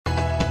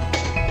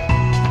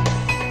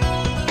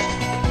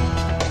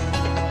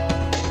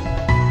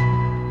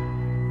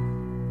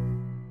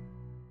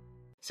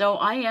So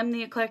I am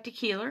the eclectic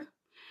healer,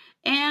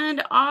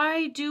 and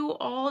I do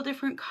all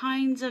different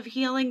kinds of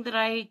healing that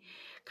I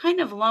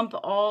kind of lump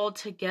all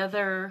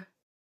together.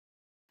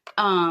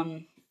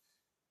 That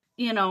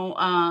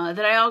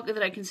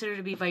I consider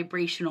to be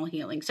vibrational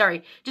healing.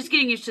 Sorry, just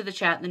getting used to the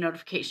chat and the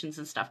notifications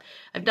and stuff.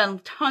 I've done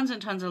tons and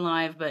tons of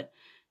live, but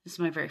this is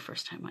my very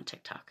first time on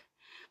TikTok.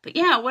 But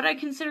yeah, what I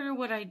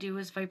do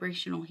is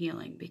vibrational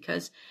healing,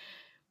 because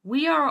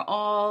we are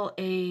all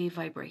a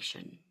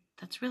vibration.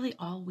 That's really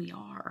all we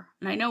are.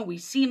 And I know we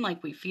seem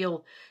like we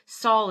feel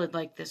solid,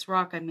 like this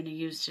rock I'm going to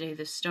use today,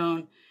 this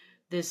stone.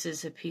 This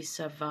is a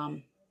piece of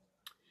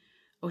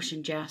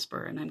ocean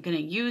jasper, and I'm going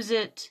to use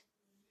it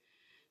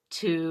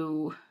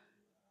to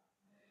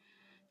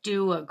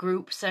do a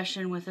group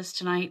session with us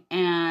tonight,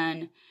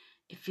 and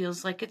it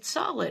feels like it's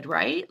solid,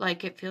 right?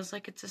 Like it feels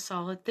like it's a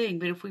solid thing.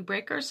 But if we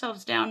break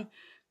ourselves down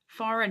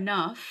far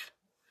enough,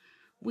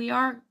 we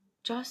are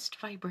just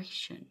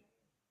vibration.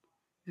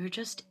 We're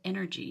just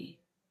energy.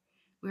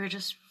 We're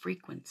just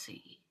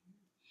frequency.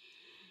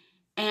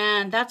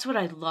 And that's what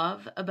I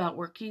love about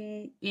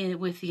working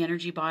with the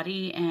energy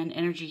body and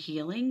energy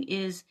healing,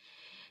 is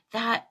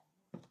that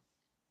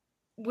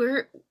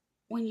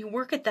when you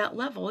work at that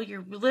level,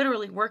 you're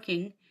literally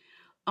working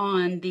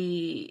on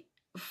the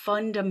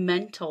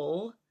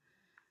fundamental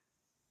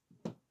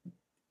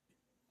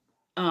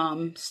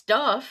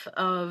stuff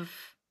of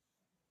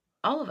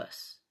all of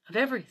us, of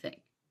everything.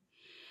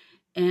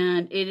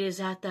 And it is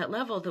at that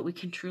level that we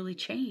can truly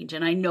change.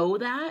 And I know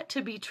that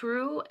to be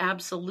true,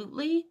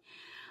 absolutely.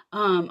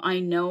 I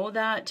know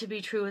that to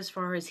be true as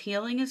far as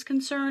healing is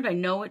concerned. I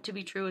know it to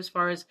be true as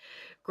far as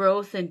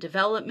growth and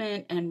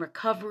development and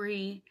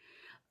recovery.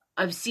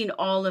 I've seen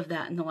all of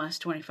that in the last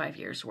 25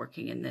 years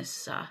working in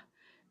this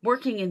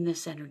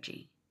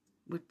energy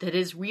that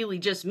is really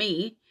just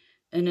me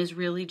and is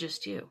really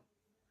just you.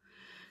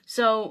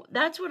 So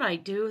that's what I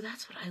do.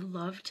 That's what I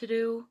love to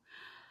do.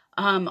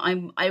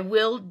 I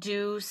will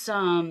do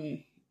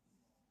some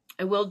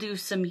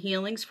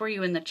healings for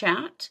you in the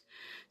chat.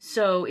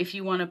 So if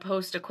you want to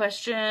post a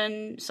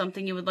question,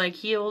 something you would like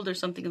healed, or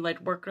something you'd like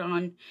to work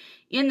on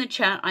in the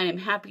chat, I am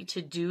happy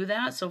to do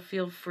that. So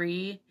feel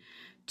free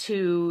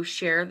to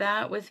share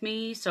that with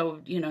me.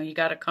 So, you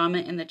got to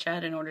comment in the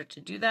chat in order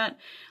to do that.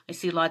 I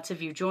see lots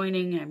of you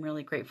joining. I'm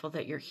really grateful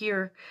that you're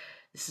here.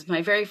 This is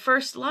my very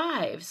first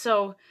live.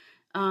 So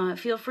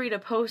feel free to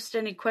post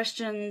any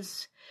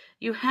questions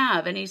you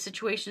have, any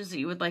situations that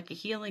you would like a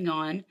healing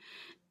on,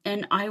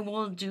 and I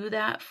will do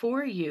that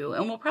for you.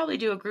 And we'll probably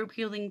do a group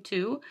healing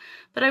too,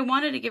 but I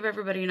wanted to give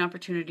everybody an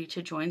opportunity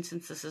to join,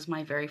 since this is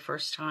my very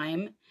first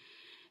time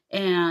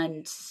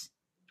and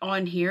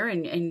on here,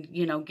 and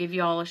give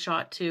you all a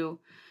shot to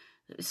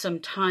some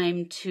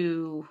time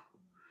to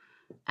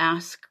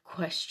ask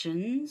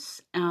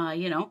questions,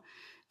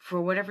 for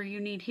whatever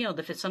you need healed.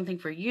 If it's something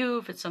for you,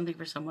 if it's something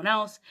for someone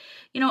else,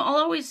 I'll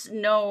always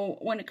know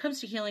when it comes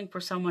to healing for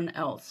someone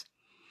else,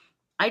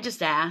 I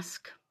just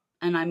ask,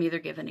 and I'm either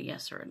given a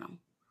yes or a no.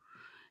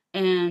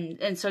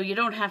 And so you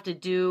don't have to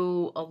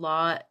do a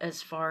lot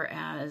as far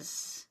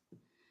as,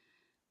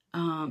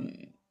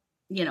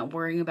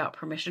 worrying about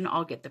permission.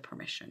 I'll get the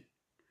permission.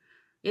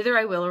 Either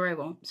I will or I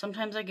won't.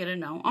 Sometimes I get a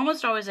no.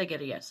 Almost always I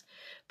get a yes.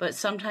 But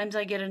sometimes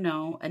I get a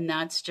no, and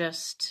that's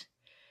just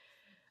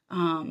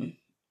how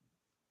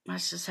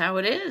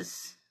it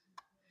is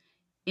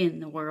in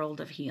the world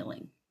of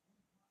healing.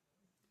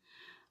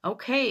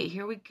 Okay,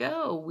 here we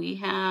go. We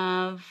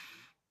have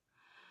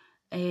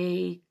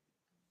a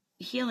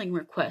healing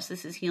request.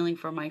 This is healing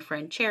for my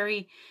friend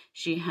Cherry.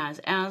 She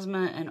has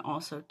asthma, and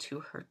also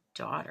to her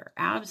daughter.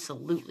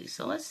 Absolutely.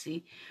 So let's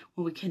see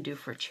what we can do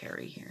for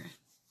Cherry here.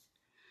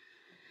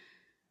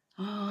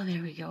 Oh,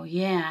 there we go.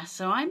 Yeah,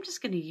 so I'm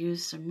just going to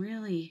use some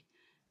really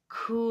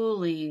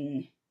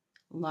cooling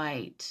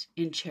light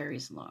in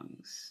Cherry's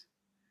lungs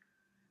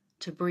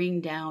to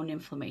bring down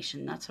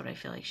inflammation. That's what I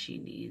feel like she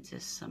needs,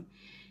 is some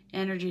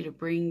energy to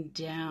bring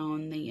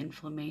down the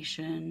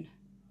inflammation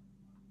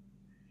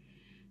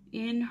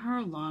in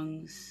her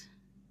lungs.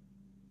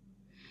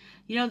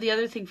 The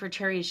other thing for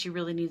Cherry is she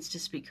really needs to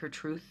speak her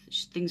truth.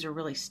 Things are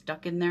really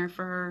stuck in there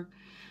for her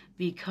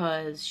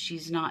because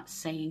she's not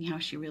saying how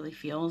she really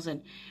feels,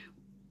 and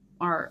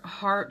our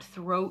heart,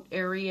 throat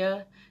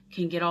area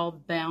can get all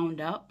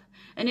bound up.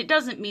 And it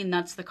doesn't mean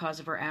that's the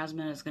cause of her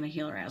asthma and it's going to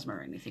heal her asthma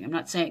or anything. I'm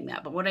not saying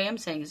that. But what I am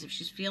saying is if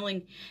she's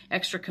feeling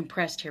extra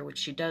compressed here, which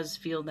she does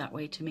feel that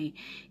way to me,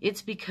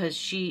 it's because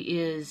she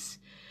is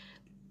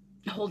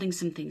holding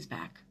some things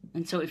back.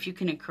 And so if you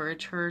can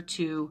encourage her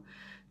to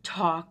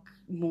talk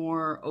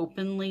more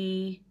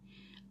openly,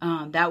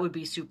 that would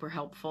be super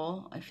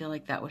helpful. I feel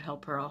like that would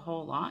help her a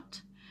whole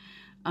lot.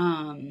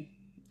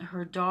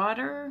 Her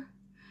daughter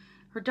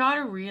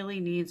really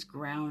needs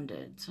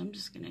grounded. So I'm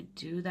just going to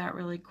do that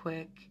really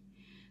quick.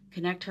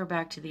 Connect her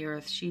back to the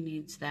earth. She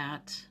needs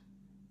that.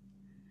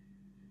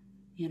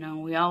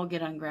 We all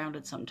get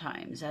ungrounded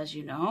sometimes, as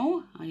you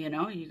know.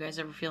 You guys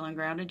ever feel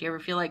ungrounded? Do you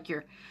ever feel like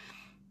you're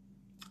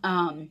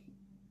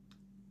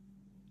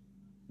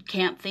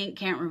can't think,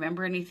 can't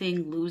remember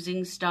anything,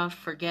 losing stuff,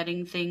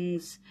 forgetting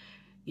things,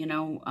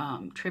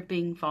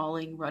 tripping,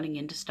 falling, running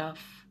into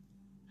stuff.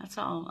 That's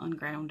all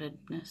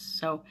ungroundedness.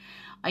 So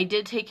I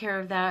did take care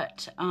of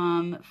that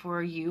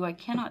for you.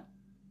 I'm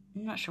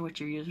not sure what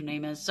your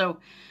username is. So,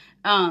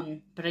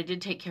 but I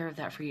did take care of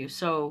that for you.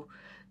 So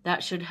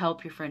that should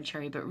help your friend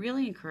Cherry, but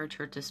really encourage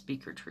her to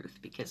speak her truth,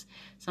 because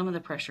some of the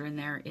pressure in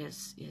there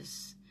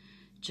is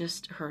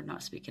just her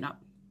not speaking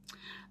up.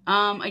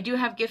 I do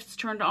have gifts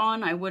turned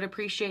on. I would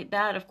appreciate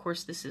that. Of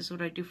course, this is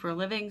what I do for a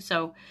living.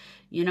 So,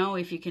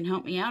 if you can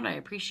help me out, I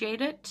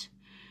appreciate it.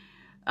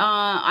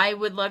 I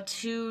would love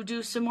to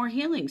do some more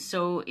healing.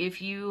 So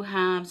if you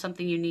have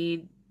something you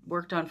need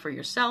worked on for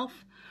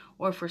yourself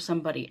or for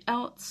somebody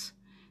else,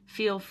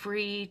 feel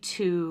free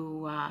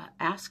to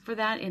ask for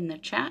that in the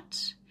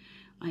chat.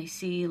 I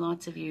see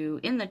lots of you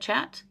in the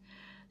chat.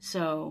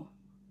 So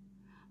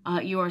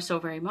you are so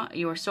very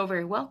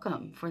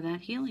welcome for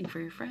that healing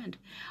for your friend.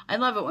 I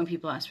love it when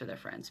people ask for their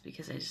friends,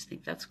 because I just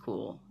think that's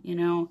cool.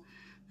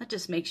 That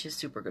just makes you a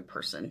super good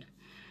person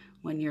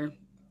when you're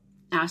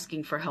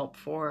asking for help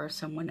for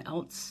someone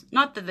else.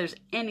 Not that there's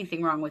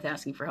anything wrong with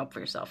asking for help for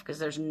yourself, because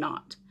there's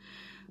not.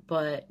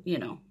 But,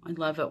 I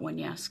love it when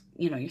you ask,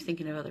 you're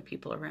thinking of other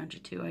people around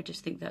you too. I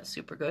just think that's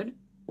super good.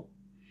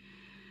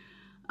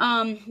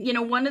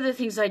 One of the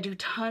things I do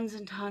tons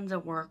and tons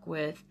of work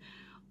with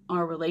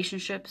are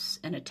relationships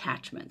and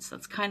attachments.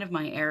 That's kind of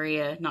my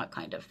area,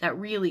 that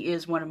really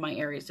is one of my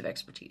areas of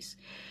expertise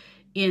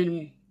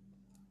in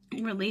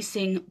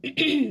releasing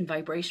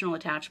vibrational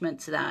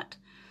attachments that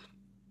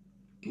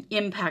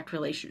impact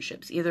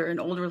relationships, either an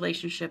old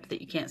relationship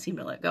that you can't seem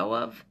to let go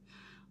of.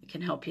 I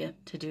can help you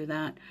to do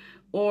that.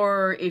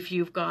 Or if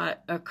you've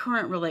got a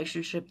current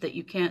relationship that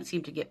you can't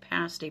seem to get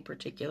past a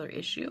particular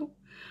issue,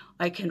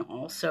 I can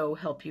also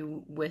help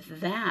you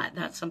with that.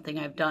 That's something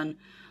I've done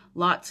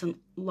lots and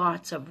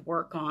lots of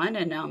work on.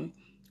 And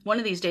one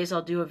of these days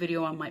I'll do a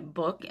video on my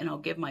book, and I'll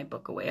give my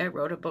book away. I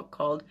wrote a book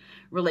called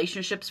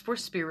Relationships for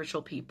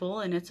Spiritual People,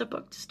 and it's a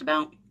book just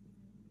about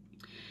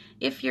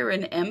if you're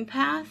an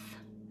empath.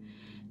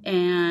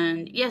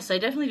 And yes, I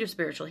definitely do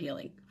spiritual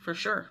healing, for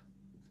sure.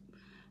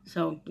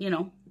 So,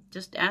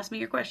 just ask me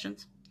your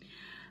questions.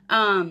 But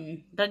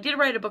I did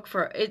write a book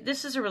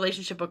this is a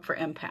relationship book for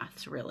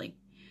empaths, really,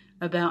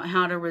 about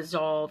how to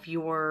resolve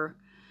your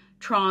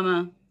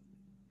trauma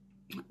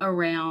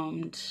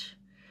around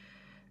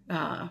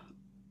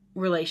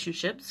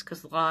relationships,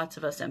 because lots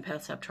of us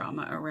empaths have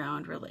trauma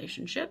around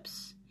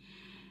relationships,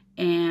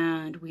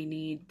 and we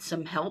need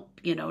some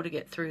help, to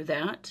get through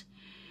that.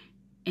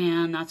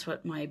 And that's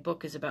what my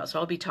book is about. So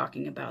I'll be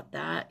talking about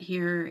that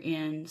here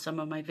in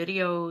some of my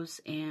videos,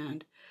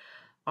 and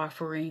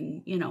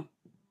offering,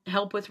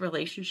 help with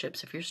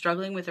relationships. If you're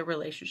struggling with a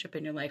relationship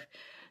in your life,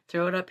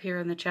 throw it up here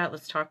in the chat.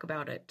 Let's talk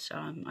about it.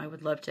 I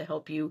would love to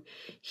help you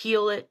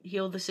heal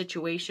the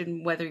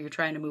situation, whether you're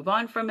trying to move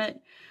on from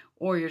it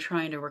or you're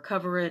trying to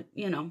recover it.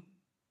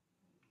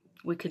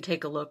 We could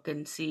take a look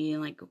and see,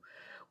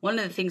 one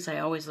of the things I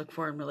always look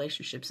for in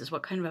relationships is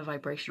what kind of a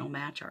vibrational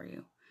match are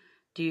you?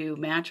 Do you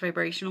match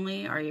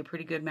vibrationally? Are you a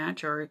pretty good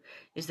match, or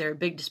is there a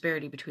big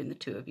disparity between the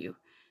two of you?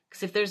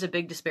 Because if there's a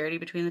big disparity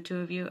between the two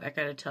of you, I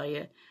got to tell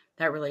you,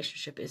 that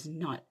relationship is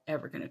not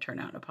ever going to turn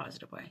out in a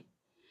positive way.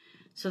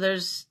 So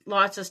there's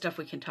lots of stuff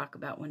we can talk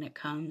about when it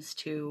comes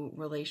to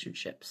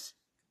relationships.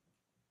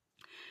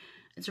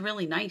 It's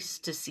really nice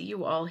to see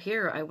you all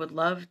here. I would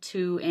love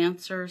to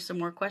answer some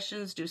more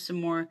questions, do some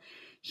more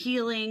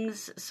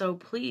healings. So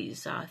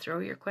please throw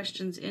your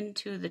questions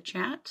into the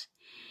chat,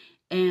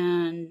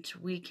 and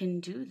we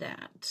can do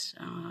that.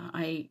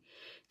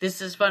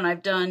 This is fun.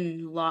 I've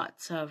done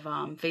lots of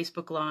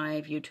Facebook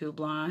Live, YouTube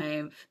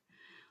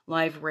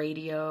Live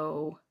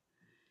radio,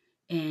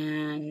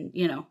 and,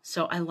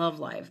 so I love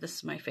live. This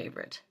is my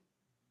favorite.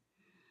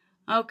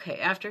 Okay,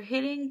 after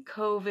hitting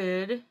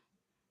COVID,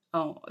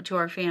 to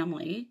our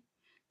family,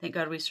 thank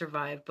God we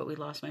survived, but we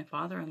lost my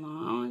father-in-law.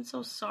 Oh, I'm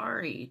so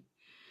sorry.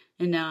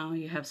 And now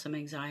you have some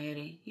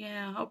anxiety.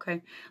 Yeah,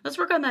 okay. Let's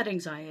work on that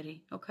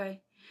anxiety,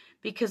 okay?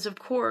 Because, of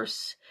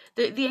course,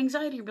 the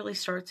anxiety really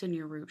starts in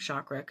your root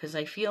chakra, because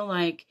I feel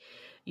like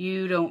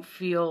you don't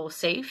feel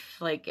safe,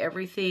 like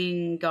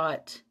everything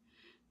got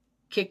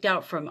kicked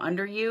out from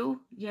under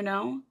you,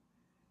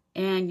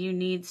 and you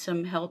need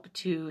some help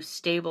to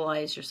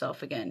stabilize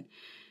yourself again.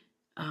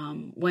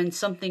 When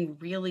something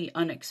really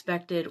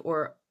unexpected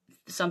or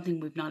something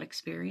we've not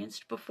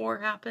experienced before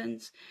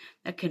happens,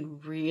 that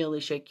can really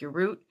shake your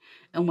root.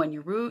 And when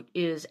your root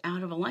is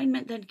out of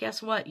alignment, then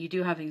guess what? You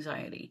do have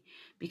anxiety,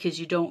 because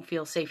you don't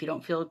feel safe. You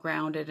don't feel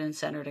grounded and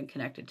centered and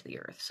connected to the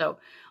earth. So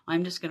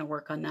I'm just going to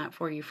work on that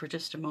for you for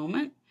just a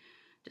moment.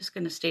 Just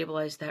going to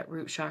stabilize that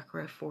root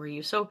chakra for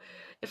you. So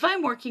if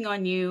I'm working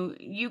on you,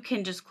 you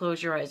can just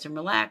close your eyes and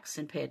relax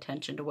and pay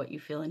attention to what you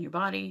feel in your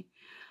body.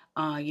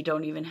 You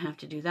don't even have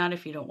to do that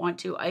if you don't want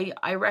to.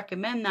 I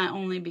recommend that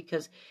only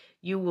because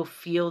you will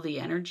feel the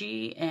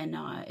energy, and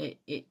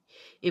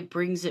it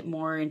brings it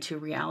more into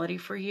reality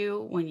for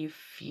you when you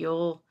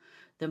feel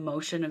the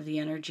motion of the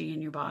energy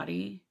in your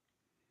body.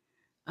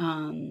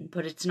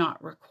 But it's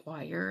not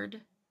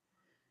required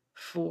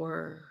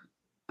for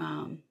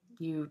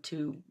you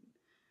to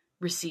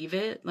receive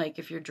it. Like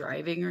if you're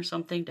driving or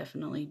something,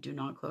 definitely do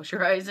not close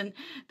your eyes and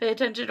pay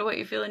attention to what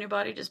you feel in your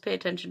body. Just pay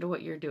attention to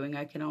what you're doing.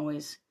 I can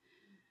always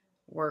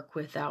work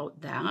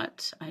without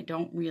that. I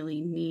don't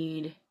really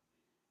need,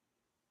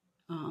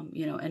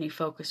 any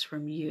focus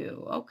from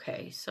you.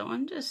 Okay, so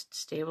I'm just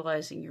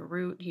stabilizing your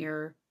root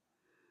here,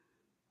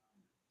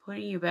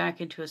 putting you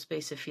back into a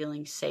space of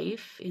feeling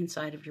safe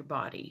inside of your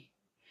body.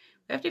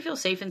 We have to feel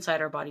safe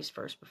inside our bodies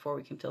first before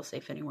we can feel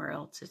safe anywhere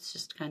else. It's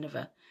just kind of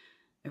a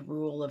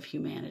rule of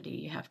humanity.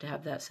 You have to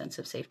have that sense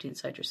of safety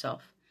inside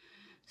yourself.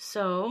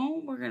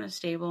 So we're going to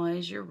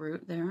stabilize your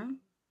root there.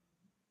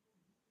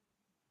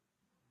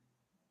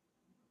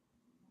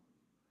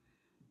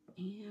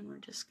 And we're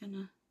just going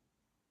to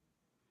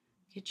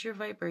get your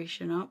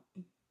vibration up,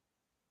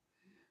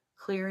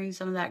 clearing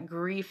some of that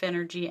grief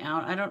energy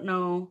out. I don't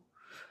know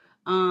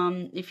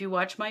if you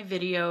watch my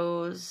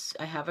videos,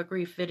 I have a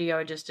grief video.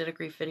 I just did a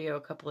grief video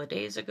a couple of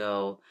days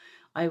ago.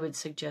 I would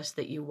suggest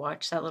that you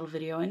watch that little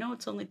video. I know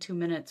it's only 2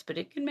 minutes, but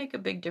it can make a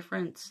big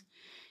difference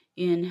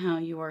in how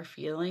you are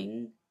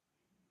feeling.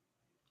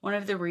 One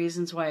of the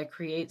reasons why I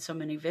create so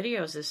many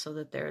videos is so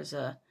that there's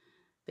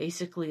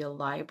basically a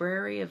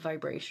library of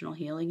vibrational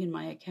healing in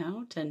my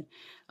account. And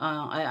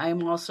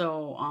I'm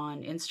also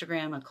on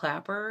Instagram, a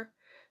clapper,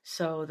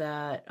 so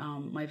that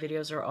my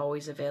videos are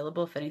always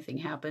available. If anything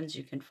happens,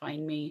 you can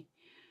find me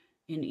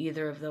in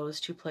either of those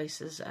two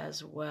places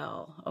as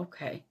well.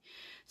 Okay,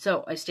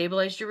 so I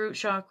stabilized your root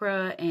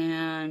chakra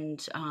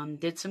and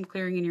did some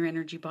clearing in your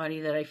energy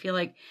body that I feel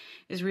like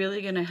is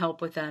really going to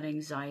help with that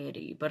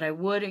anxiety. But I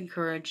would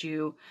encourage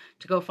you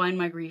to go find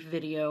my grief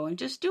video and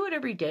just do it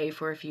every day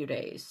for a few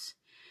days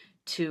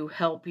to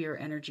help your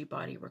energy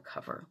body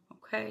recover.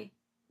 Okay?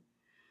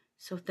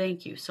 So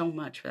thank you so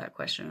much for that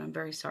question. I'm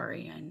very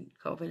sorry, and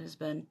COVID has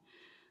been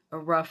a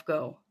rough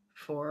go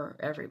for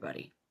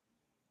everybody.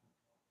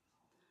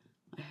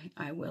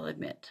 I will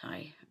admit,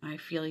 I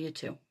feel you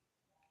too.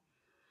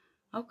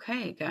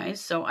 Okay,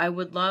 guys, so I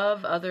would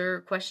love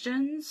other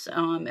questions,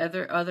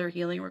 other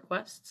healing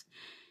requests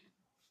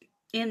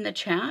in the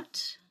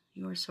chat.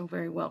 You are so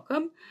very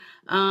welcome.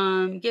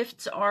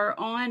 Gifts are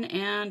on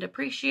and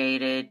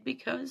appreciated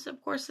because,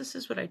 of course, this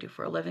is what I do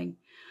for a living.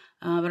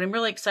 But I'm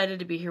really excited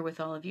to be here with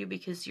all of you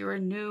because you're a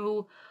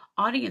new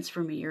audience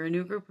for me. You're a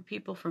new group of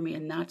people for me,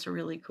 and that's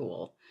really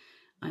cool.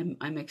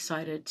 I'm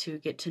excited to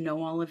get to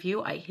know all of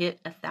you. I hit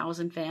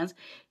 1,000 fans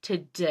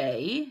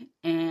today,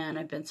 and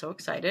I've been so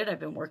excited. I've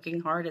been working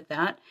hard at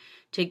that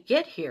to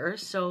get here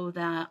so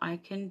that I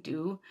can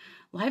do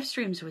live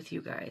streams with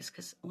you guys,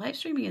 because live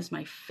streaming is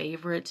my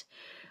favorite.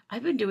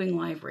 I've been doing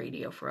live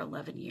radio for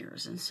 11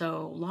 years, and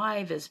so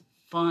live is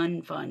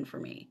fun for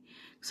me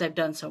because I've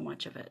done so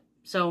much of it.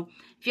 So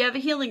if you have a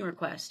healing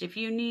request, if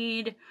you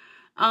need,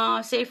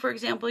 say, for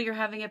example, you're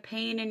having a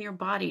pain in your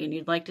body and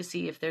you'd like to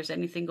see if there's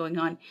anything going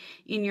on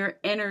in your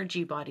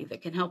energy body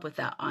that can help with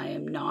that. I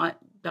am not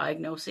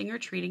diagnosing or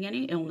treating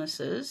any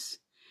illnesses,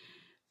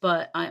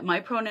 but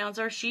my pronouns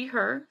are she,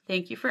 her.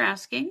 Thank you for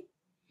asking.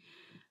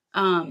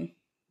 I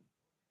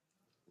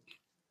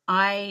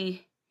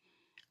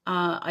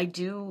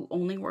do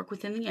only work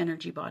within the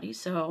energy body,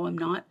 so I'm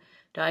not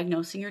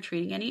diagnosing or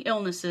treating any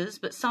illnesses,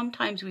 but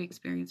sometimes we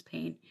experience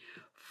pain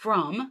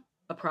from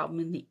a problem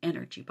in the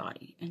energy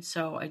body. And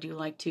so I do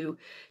like to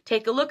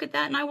take a look at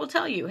that, and I will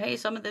tell you, hey,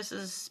 some of this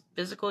is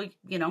physical,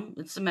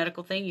 it's a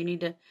medical thing. You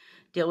need to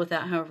deal with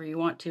that however you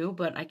want to,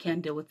 but I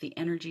can deal with the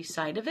energy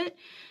side of it,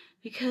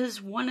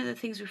 because one of the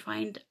things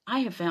I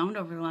have found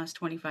over the last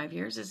 25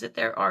 years is that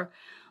there are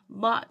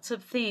lots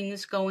of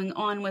things going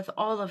on with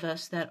all of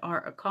us that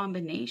are a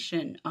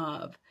combination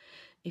of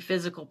a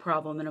physical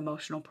problem, an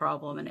emotional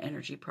problem, an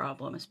energy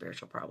problem, a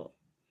spiritual problem.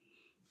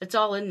 It's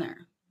all in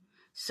there.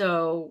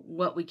 So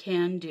what we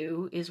can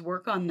do is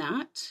work on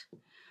that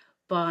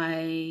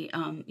by,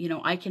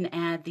 I can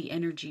add the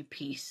energy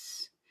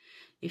piece.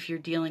 If you're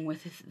dealing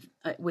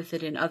with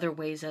it in other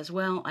ways as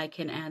well, I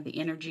can add the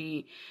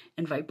energy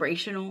and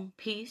vibrational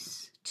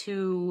piece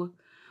to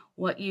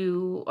what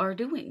you are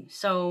doing.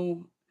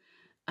 So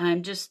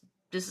this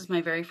is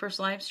my very first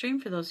live stream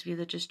for those of you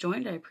that just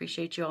joined. I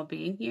appreciate you all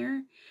being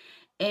here.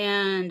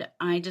 And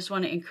I just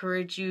want to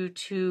encourage you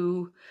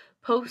to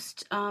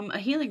post a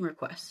healing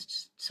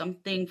request,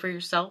 something for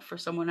yourself or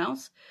someone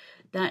else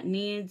that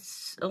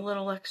needs a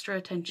little extra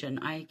attention.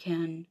 I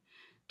can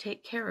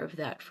take care of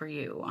that for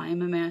you. I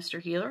am a master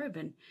healer. I've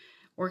been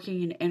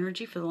working in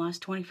energy for the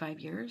last 25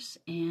 years,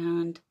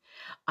 and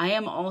I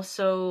am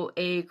also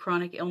a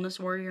chronic illness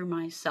warrior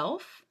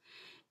myself.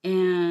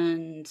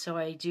 And so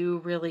I do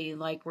really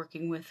like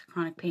working with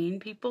chronic pain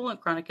people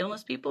and chronic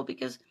illness people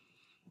because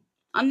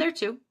I'm there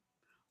too.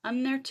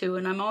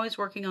 And I'm always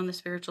working on the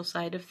spiritual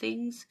side of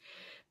things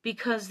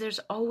because there's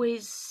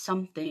always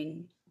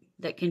something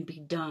that can be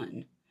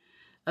done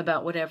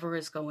about whatever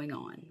is going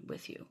on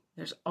with you.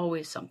 There's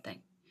always something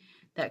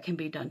that can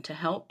be done to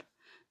help.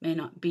 May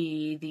not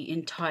be the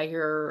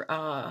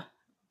entire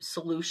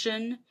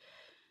solution,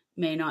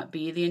 may not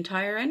be the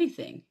entire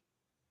anything.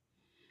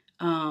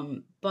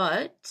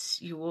 But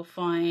you will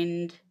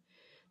find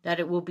that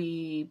it will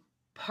be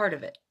part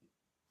of it,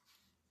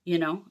 you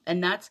know?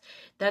 And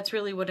that's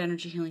really what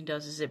energy healing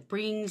does, is it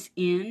brings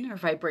in, or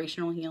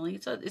vibrational healing,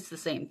 it's the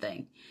same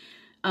thing.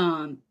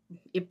 Um,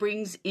 it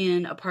brings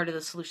in a part of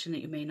the solution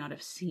that you may not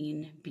have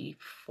seen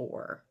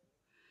before.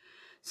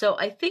 So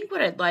I think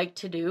what I'd like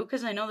to do,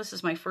 because I know this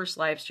is my first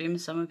live stream,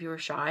 some of you are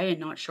shy and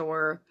not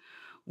sure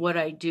what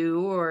I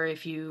do, or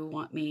if you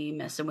want me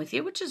messing with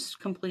you, which is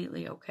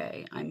completely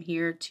okay. I'm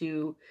here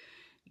to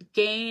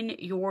gain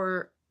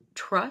your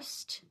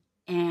trust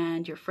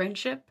and your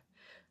friendship.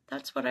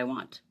 That's what I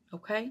want,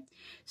 okay?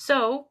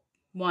 So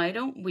why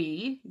don't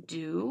we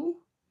do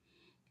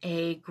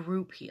a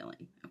group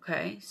healing,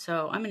 okay?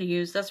 So I'm going to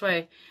use, that's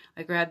why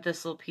I grabbed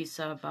this little piece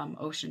of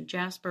ocean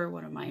jasper,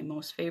 one of my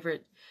most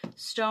favorite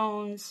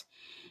stones,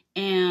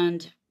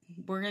 and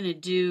we're going to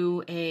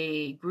do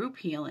a group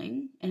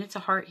healing, and it's a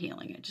heart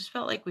healing. It just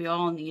felt like we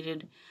all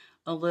needed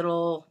a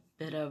little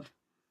bit of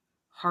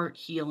heart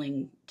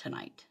healing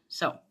tonight.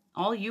 So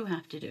all you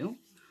have to do,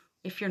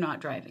 if you're not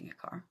driving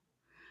a car,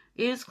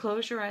 is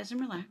close your eyes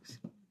and relax,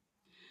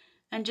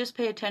 and just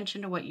pay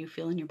attention to what you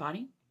feel in your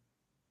body.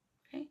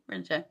 Okay, we're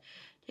going to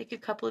take a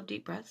couple of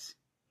deep breaths.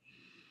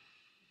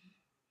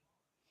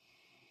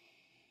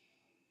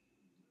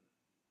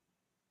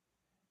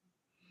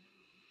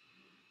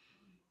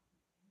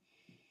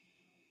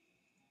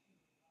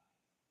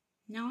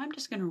 Now I'm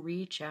just going to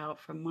reach out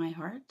from my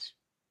heart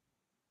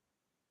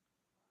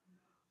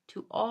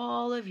to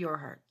all of your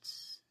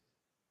hearts,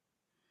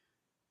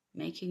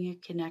 making a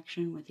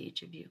connection with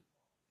each of you.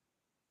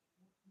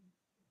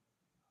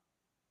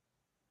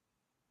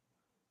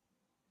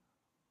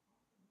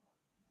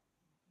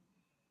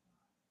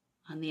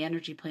 On the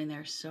energy plane,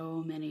 there are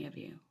so many of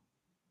you.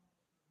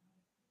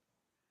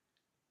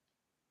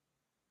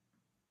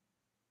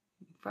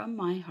 From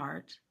my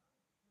heart,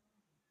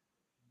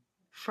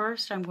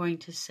 first I'm going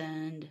to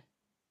send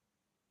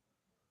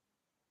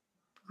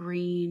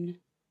green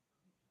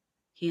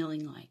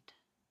healing light.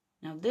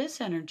 Now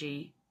this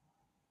energy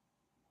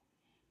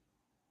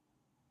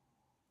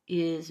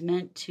is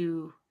meant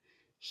to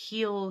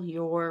heal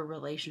your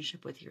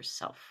relationship with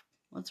yourself.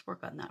 Let's work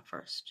on that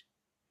first.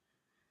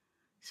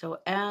 So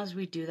as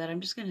we do that, I'm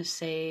just going to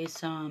say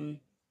some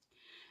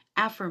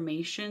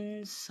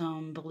affirmations,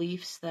 some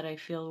beliefs that I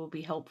feel will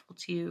be helpful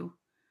to you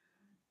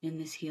in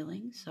this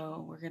healing.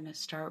 So we're going to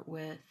start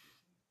with,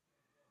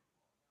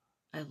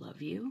 I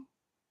love you.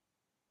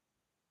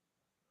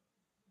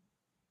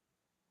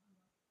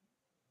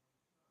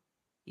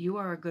 You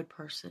are a good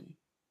person.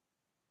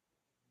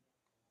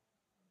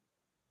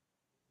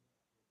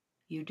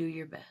 You do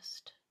your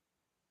best.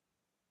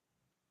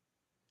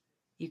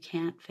 You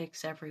can't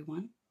fix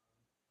everyone.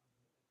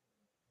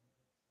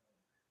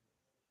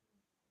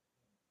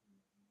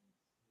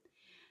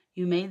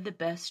 You made the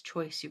best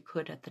choice you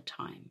could at the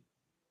time.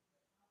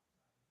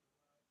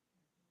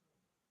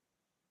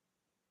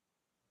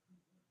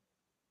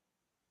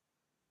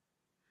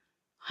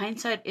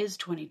 Hindsight is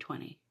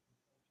 2020.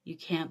 You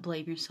can't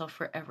blame yourself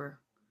forever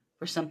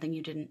for something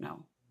you didn't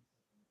know.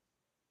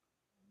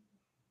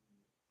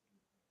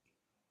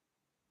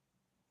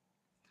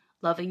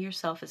 Loving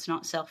yourself is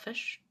not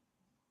selfish.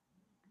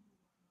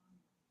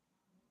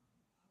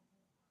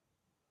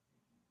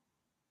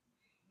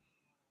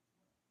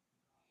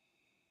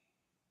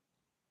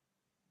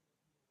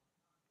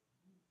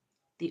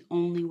 The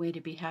only way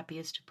to be happy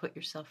is to put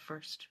yourself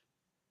first.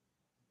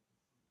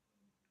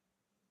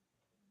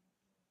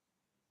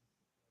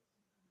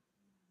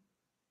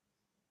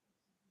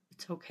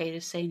 It's okay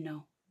to say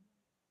no.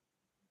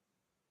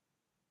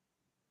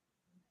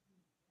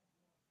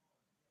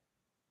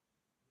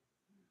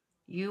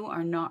 You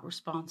are not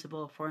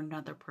responsible for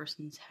another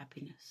person's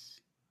happiness.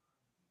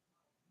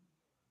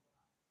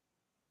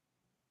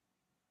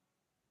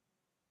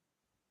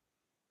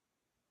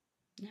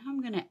 Now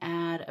I'm going to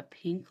add a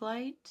pink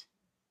light.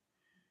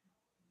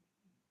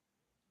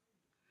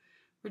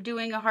 We're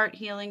doing a heart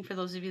healing. For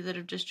those of you that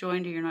have just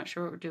joined or you're not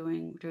sure what we're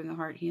doing a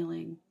heart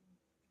healing.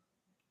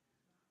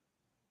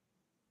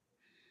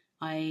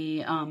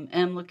 I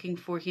am looking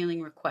for healing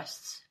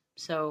requests.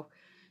 So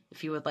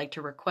if you would like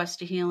to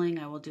request a healing,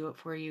 I will do it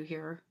for you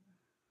here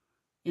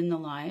in the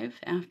live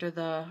after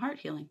the heart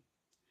healing.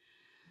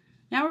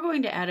 Now we're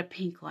going to add a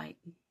pink light.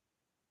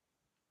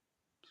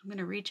 So I'm going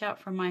to reach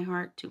out from my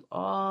heart to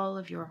all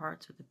of your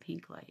hearts with a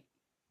pink light.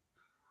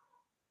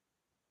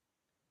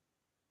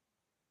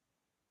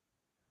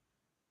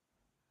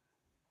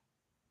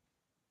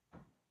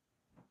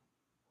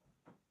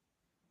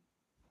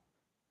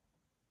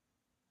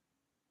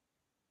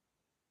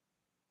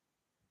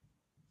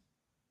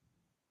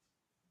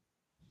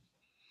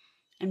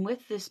 And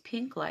with this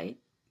pink light,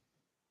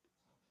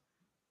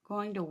 I'm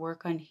going to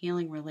work on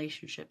healing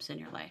relationships in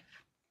your life.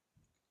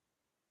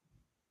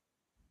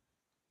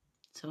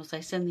 So as I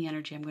send the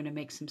energy, I'm going to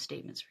make some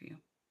statements for you.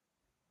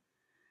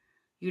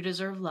 You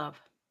deserve love.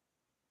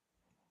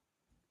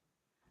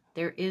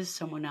 There is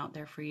someone out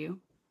there for you.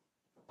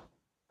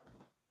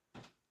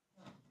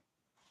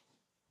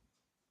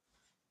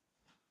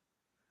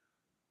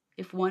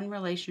 If one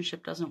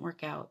relationship doesn't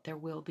work out, there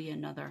will be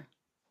another.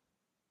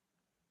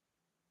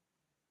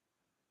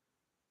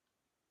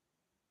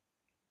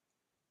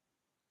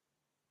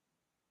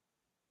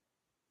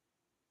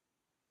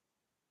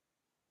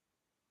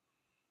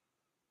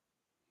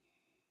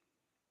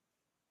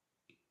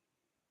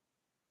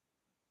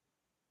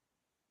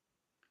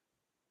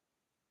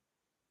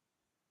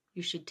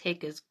 You should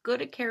take as good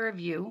a care of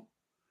you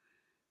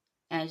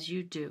as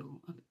you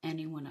do of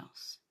anyone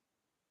else.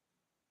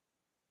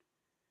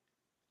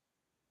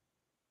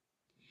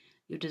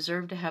 You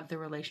deserve to have the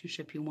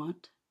relationship you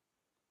want.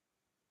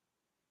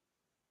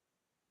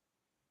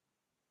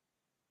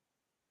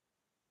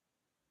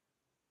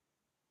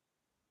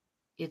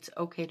 It's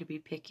okay to be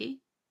picky.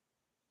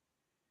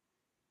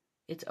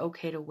 It's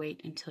okay to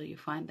wait until you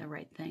find the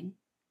right thing.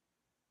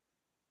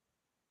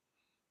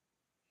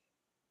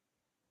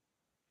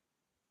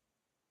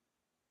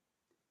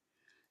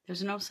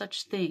 There's no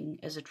such thing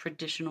as a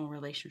traditional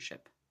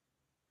relationship.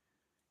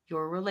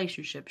 Your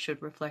relationship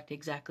should reflect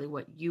exactly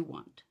what you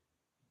want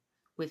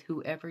with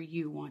whoever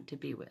you want to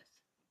be with.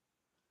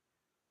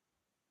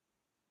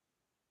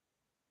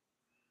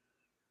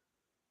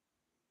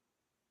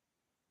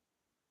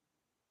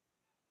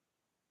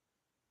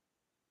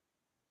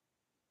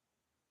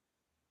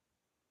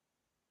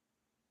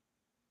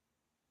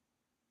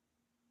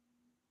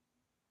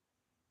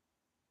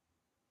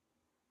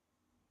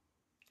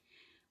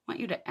 I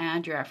want you to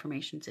add your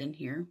affirmations in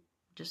here.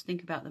 Just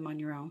think about them on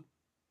your own.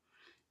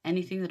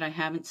 Anything that I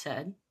haven't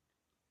said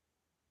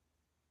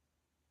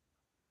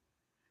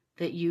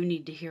that you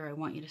need to hear, I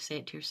want you to say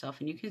it to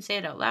yourself. And you can say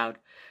it out loud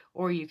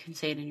or you can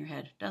say it in your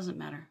head. It doesn't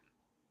matter.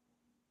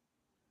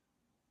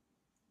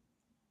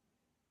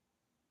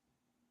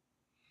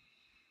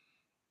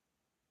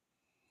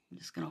 I'm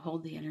just going to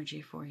hold the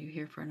energy for you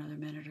here for another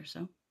minute or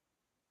so.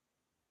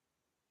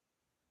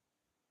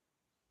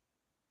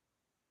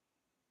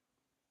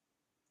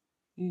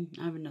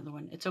 I have another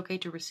one. It's okay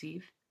to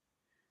receive.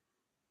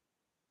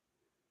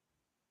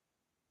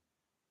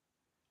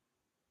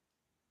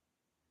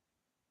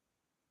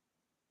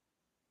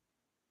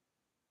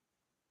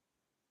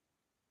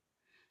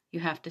 You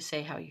have to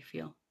say how you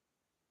feel.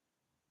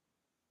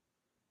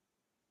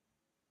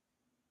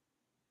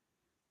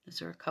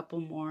 Those are a couple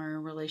more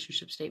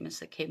relationship statements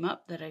that came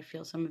up that I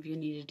feel some of you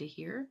needed to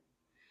hear.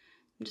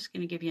 I'm just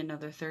going to give you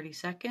another 30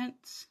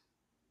 seconds.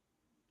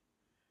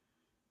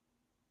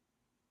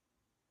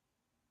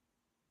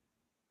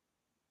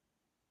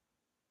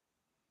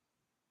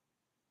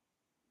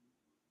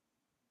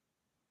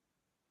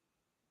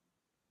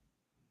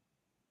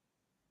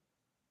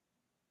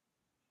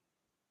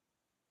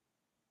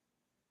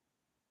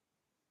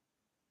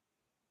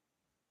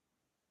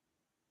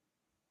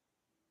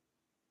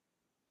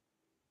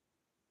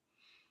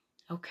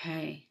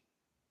 Okay.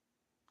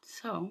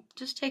 So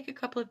just take a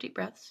couple of deep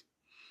breaths.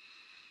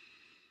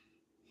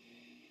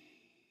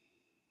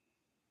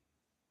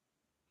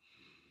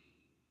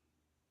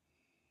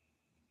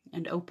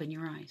 And open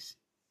your eyes.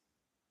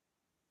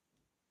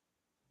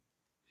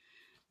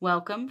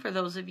 Welcome. For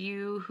those of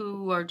you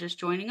who are just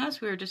joining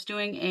us, we are just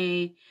doing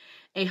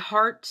a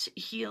heart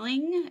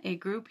healing, a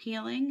group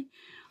healing.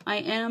 I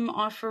am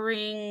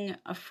offering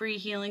a free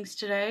healings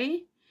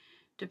today,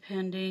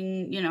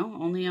 depending,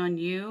 only on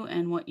you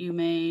and what you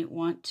may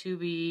want to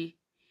be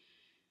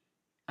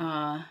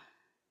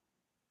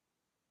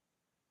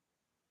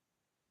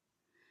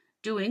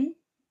doing.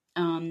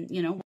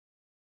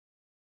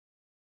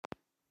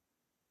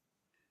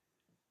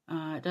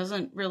 It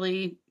doesn't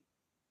really,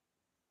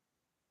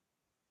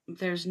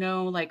 there's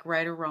no like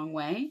right or wrong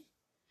way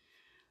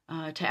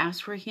to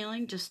ask for a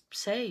healing. Just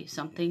say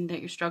something that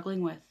you're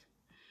struggling with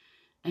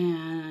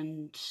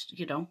and,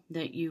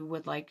 that you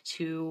would like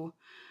to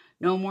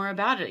know more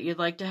about it. You'd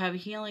like to have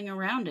healing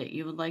around it.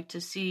 You would like to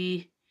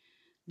see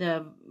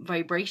the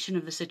vibration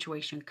of the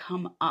situation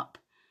come up.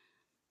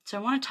 So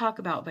I want to talk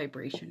about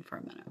vibration for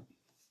a minute.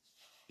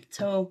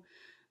 So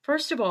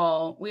first of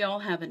all, we all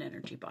have an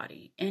energy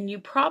body, and you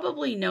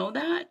probably know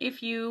that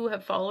if you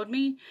have followed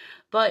me,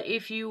 but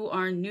if you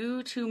are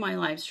new to my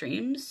live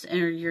streams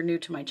or you're new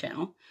to my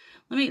channel,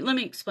 let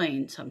me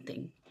explain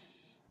something.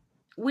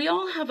 We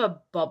all have a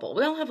bubble.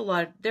 We all have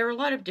there are a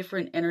lot of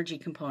different energy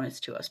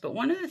components to us, but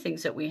one of the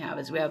things that we have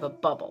is we have a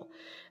bubble,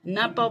 and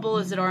that bubble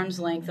is at arm's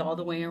length all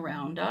the way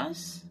around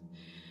us,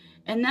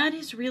 and that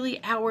is really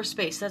our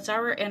space. That's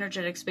our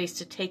energetic space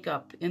to take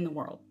up in the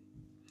world.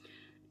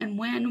 And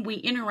when we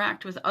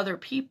interact with other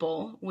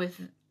people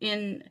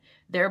within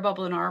their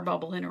bubble and our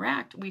bubble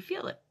interact, we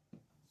feel it.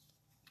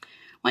 I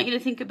want you to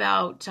think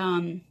about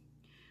the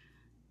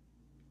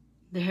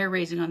hair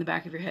raising on the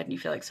back of your head and you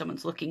feel like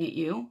someone's looking at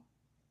you.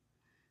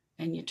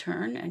 And you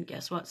turn and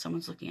guess what?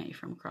 Someone's looking at you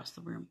from across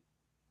the room.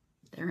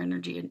 Their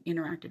energy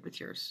interacted with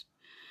yours.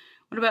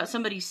 What about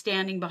somebody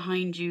standing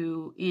behind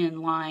you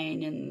in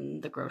line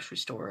in the grocery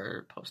store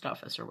or post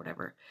office or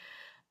whatever?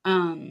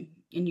 And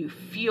you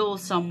feel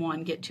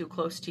someone get too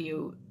close to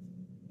you,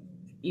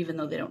 even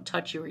though they don't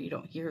touch you or you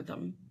don't hear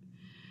them.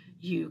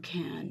 You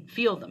can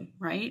feel them,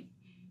 right?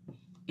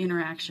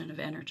 Interaction of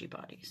energy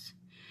bodies.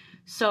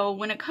 So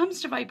when it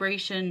comes to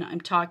vibration, I'm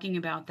talking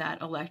about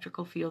that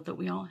electrical field that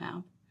we all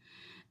have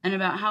and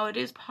about how it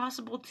is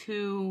possible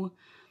to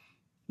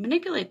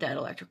manipulate that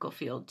electrical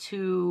field,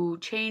 to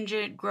change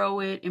it, grow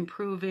it,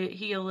 improve it,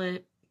 heal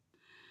it.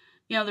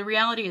 The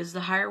reality is the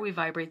higher we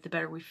vibrate, the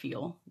better we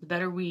feel, the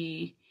better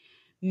we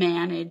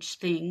manage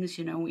things.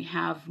 We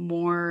have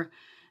more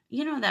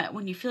you know, that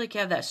when you feel like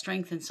you have that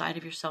strength inside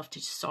of yourself to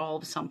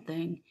solve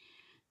something,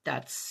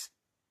 that's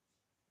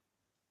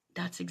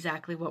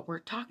exactly what we're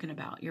talking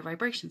about. Your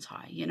vibration's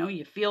high. You know,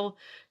 you feel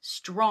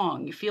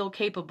strong, you feel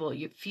capable,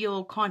 you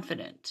feel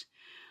confident.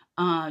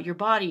 Your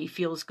body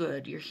feels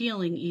good, you're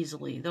healing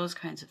easily, those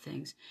kinds of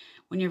things.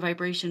 When your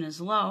vibration is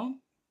low,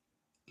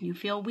 you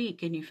feel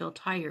weak and you feel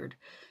tired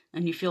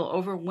and you feel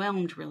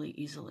overwhelmed really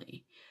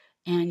easily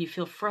and you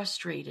feel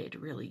frustrated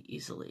really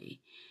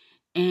easily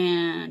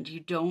and you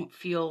don't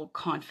feel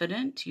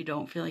confident. You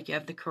don't feel like you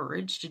have the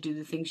courage to do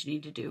the things you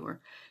need to do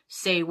or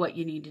say what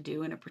you need to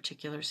do in a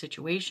particular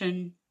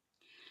situation.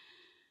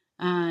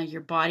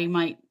 Your body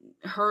might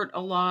hurt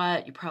a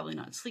lot. You're probably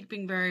not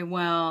sleeping very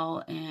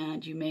well,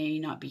 and you may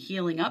not be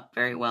healing up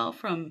very well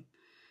from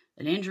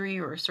an injury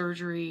or a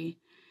surgery.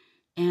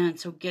 And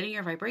so getting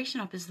your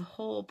vibration up is the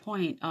whole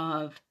point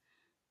of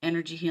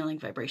energy healing,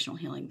 vibrational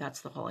healing.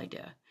 That's the whole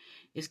idea,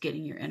 is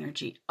getting your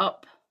energy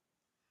up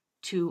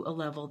to a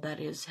level that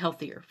is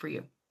healthier for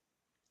you.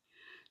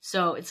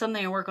 So it's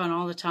something I work on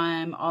all the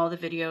time. All the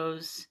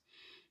videos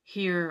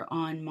here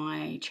on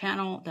my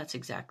channel, that's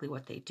exactly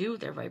what they do.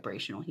 They're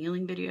vibrational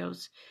healing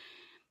videos.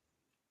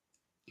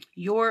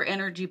 Your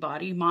energy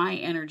body, my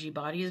energy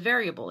body, is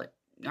variable.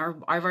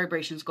 Our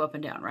vibrations go up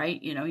and down,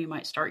 right? You know, you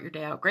might start your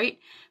day out great.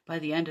 By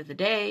the end of the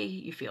day,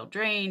 you feel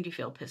drained, you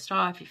feel pissed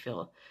off, you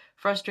feel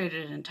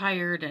frustrated and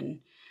tired,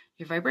 and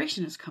your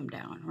vibration has come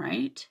down,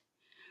 right?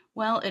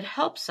 Well, it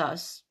helps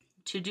us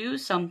to do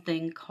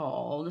something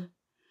called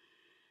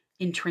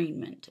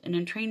entrainment. And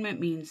entrainment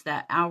means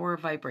that our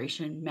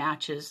vibration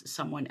matches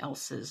someone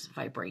else's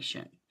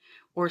vibration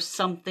or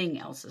something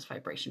else's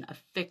vibration, a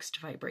fixed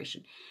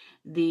vibration.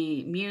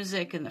 The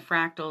music and the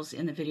fractals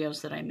in the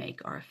videos that I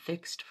make are a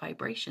fixed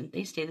vibration.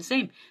 They stay the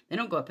same. They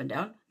don't go up and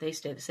down. They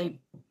stay the same.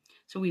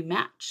 So we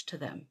match to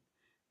them.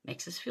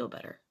 Makes us feel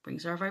better.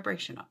 Brings our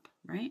vibration up,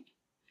 right?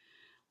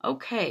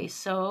 Okay,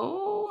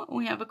 so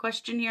we have a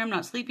question here. I'm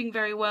not sleeping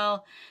very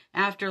well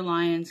after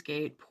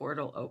Lionsgate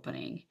portal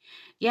opening.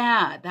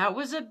 Yeah, that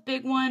was a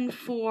big one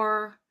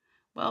for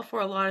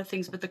a lot of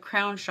things, but the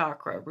crown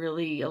chakra,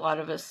 really, a lot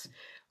of us,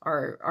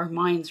 our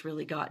minds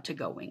really got to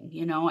going.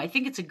 You know, I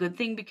think it's a good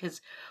thing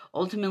because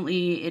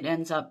ultimately it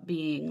ends up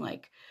being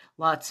like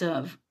lots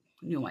of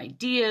new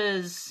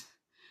ideas,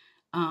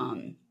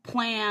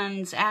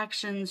 plans,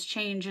 actions,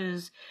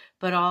 changes,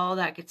 but all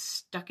that gets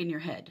stuck in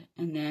your head.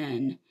 And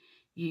then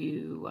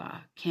you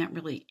can't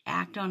really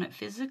act on it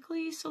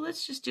physically. So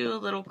let's just do a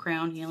little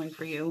crown healing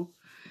for you.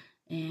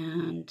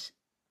 And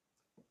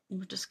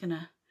we're just going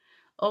to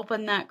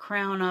open that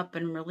crown up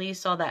and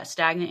release all that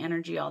stagnant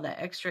energy, all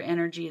that extra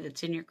energy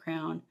that's in your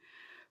crown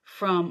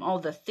from all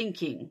the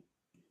thinking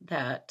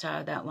that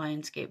that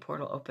Lionsgate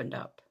portal opened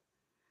up,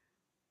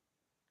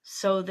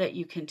 so that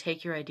you can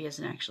take your ideas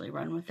and actually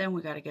run with them.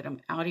 We got to get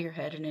them out of your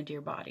head and into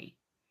your body.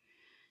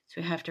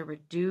 So we have to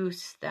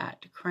reduce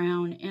that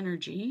crown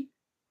energy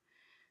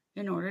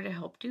in order to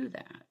help do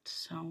that.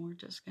 So we're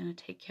just going to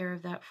take care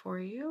of that for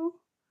you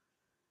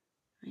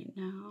right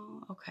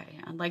now. Okay,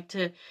 I'd like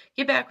to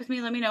get back with me.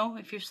 Let me know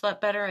if you've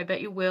slept better. I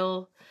bet you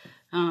will.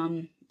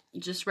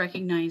 Just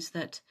recognize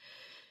that,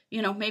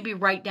 you know, maybe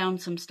write down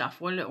some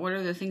stuff. What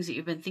are the things that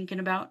you've been thinking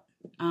about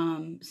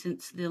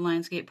since the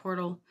Lionsgate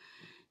portal?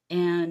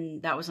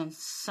 And that was on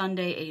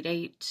Sunday,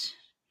 8/8.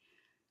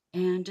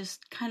 And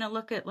just kind of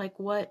look at like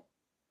what,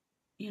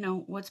 you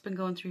know, what's been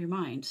going through your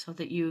mind so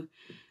that you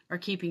are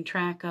keeping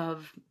track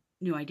of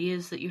new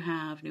ideas that you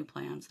have, new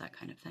plans, that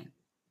kind of thing.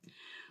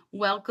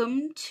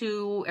 Welcome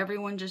to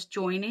everyone just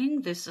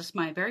joining. This is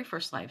my very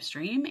first live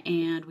stream,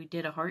 and we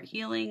did a heart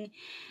healing.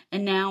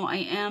 And now I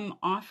am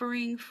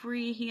offering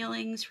free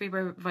healings, free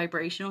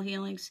vibrational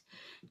healings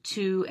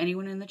to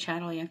anyone in the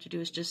chat. All you have to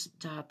do is just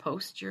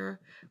post your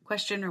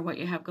question or what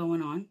you have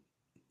going on.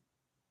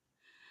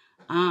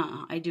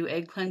 I do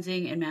egg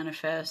cleansing and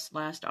manifest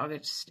last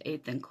August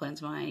 8th and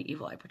cleanse my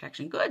evil eye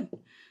protection. Good.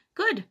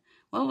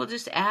 Well, we'll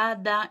just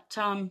add that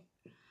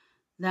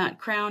that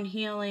crown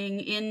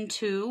healing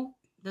into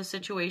the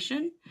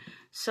situation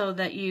so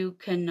that you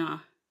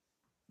can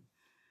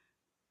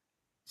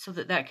so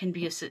that can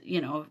be,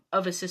 you know,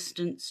 of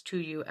assistance to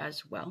you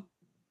as well.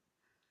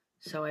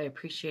 So I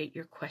appreciate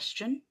your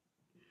question.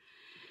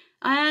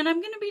 And I'm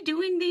going to be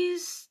doing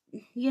these,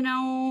 you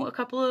know, a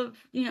couple of,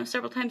 you know,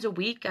 several times a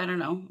week. I don't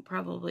know,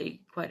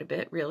 probably quite a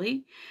bit,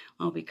 really.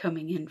 I'll be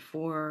coming in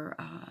for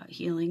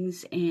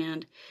healings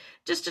and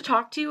just to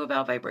talk to you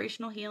about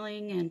vibrational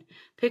healing and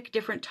pick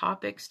different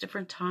topics,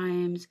 different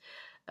times.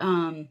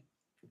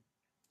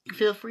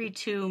 Feel free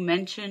to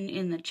mention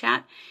in the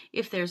chat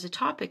if there's a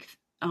topic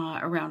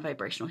around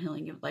vibrational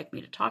healing you would like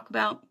me to talk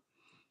about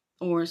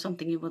or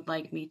something you would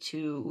like me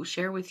to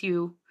share with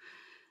you.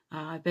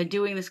 I've been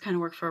doing this kind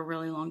of work for a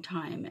really long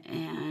time,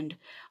 and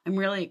I'm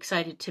really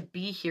excited to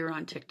be here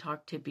on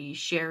TikTok to be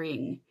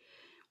sharing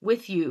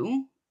with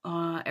you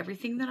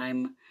everything that I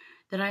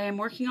am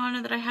working on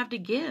and that I have to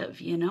give.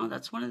 You know,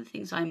 that's one of the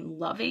things I'm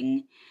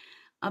loving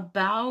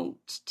about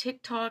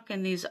TikTok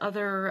and these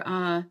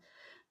other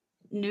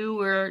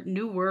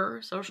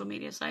newer social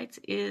media sites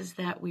is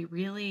that we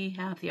really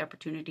have the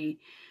opportunity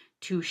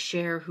to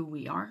share who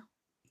we are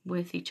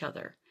with each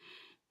other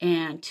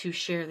and to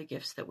share the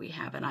gifts that we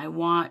have. And I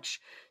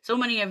watch so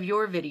many of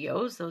your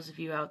videos, those of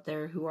you out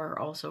there who are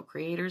also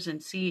creators,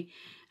 and see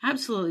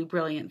absolutely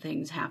brilliant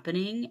things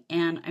happening.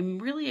 And I'm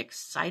really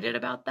excited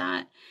about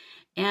that.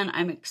 And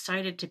I'm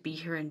excited to be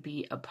here and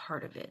be a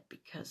part of it,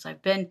 because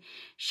I've been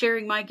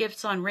sharing my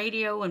gifts on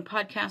radio and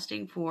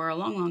podcasting for a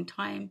long, long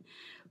time.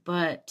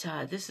 But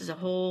this is a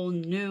whole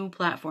new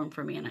platform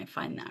for me, and I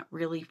find that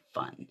really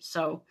fun.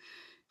 So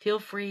feel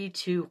free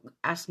to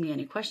ask me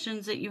any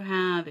questions that you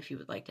have. If you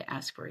would like to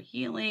ask for a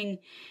healing,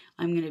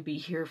 I'm going to be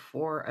here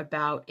for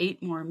about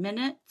 8 more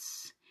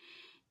minutes.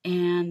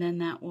 And then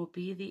that will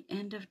be the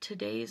end of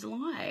today's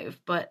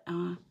live. But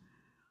I'm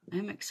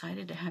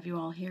excited to have you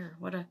all here.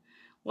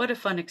 What a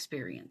fun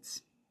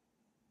experience.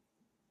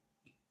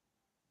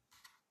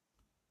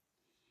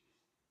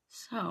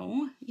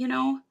 So,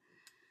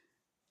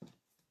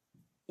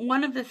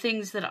 one of the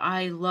things that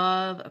I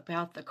love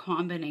about the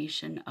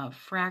combination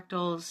of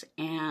fractals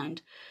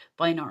and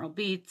binaural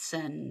beats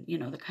and,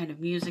 the kind of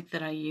music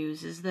that I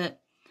use is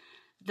that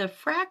the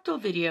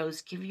fractal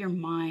videos give your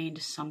mind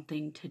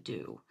something to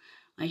do.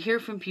 I hear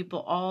from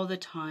people all the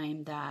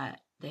time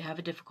that they have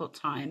a difficult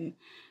time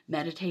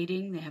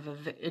meditating. They have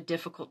a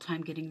difficult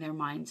time getting their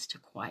minds to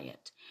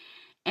quiet.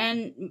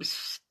 And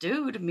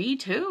dude, me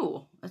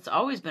too. It's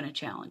always been a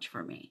challenge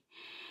for me.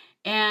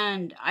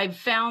 And I've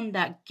found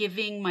that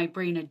giving my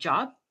brain a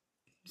job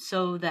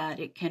so that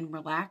it can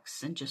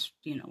relax and just,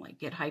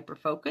 get hyper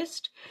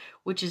focused,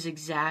 which is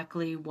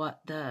exactly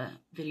what the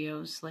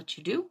videos let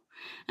you do.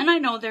 And I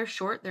know they're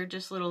short. They're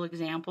just little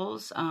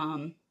examples.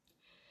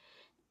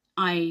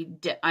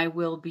 I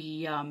will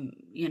be,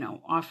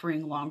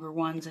 offering longer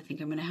ones. I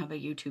think I'm going to have a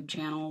YouTube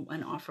channel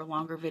and offer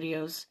longer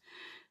videos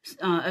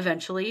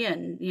eventually.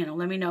 And,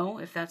 let me know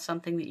if that's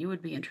something that you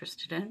would be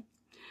interested in.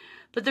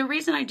 But the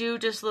reason I do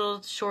just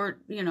little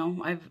short,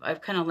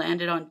 I've kind of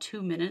landed on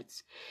 2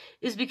 minutes,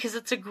 is because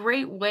it's a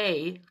great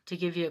way to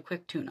give you a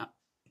quick tune-up.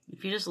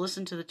 If you just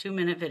listen to the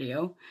 2-minute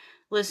video,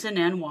 listen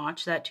and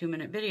watch that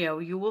 2-minute video,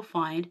 you will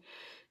find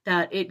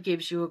that it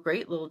gives you a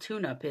great little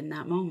tune-up in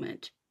that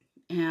moment.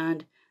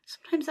 And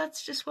sometimes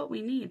that's just what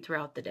we need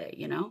throughout the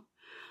day,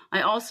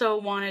 I also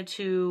wanted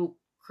to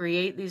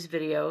create these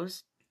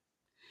videos,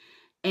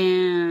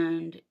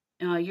 and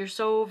you're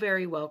so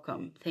very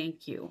welcome.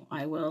 Thank you.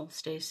 I will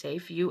stay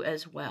safe. You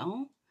as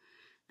well.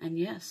 And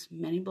yes,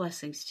 many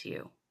blessings to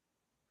you.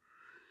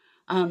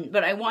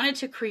 But I wanted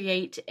to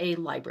create a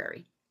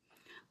library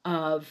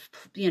of,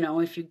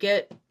 if you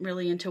get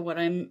really into what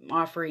I'm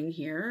offering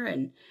here,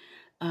 and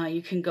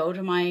you can go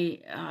to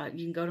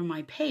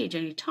my page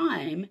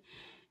anytime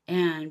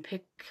and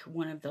pick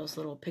one of those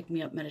little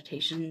pick-me-up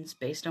meditations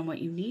based on what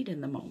you need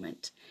in the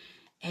moment.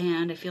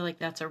 And I feel like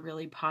that's a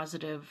really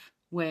positive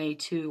way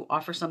to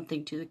offer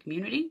something to the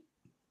community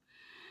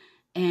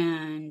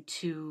and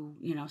to,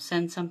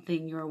 send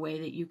something your way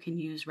that you can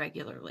use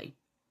regularly.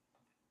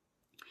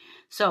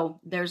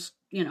 So there's,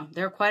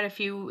 there are quite a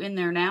few in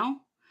there now.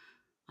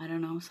 I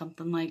don't know,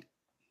 something like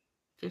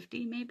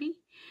 50 maybe.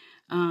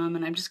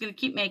 And I'm just going to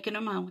keep making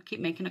them. I'll keep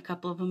making a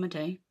couple of them a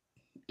day.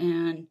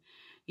 And,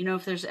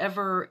 if there's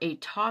ever a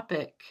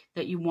topic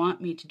that you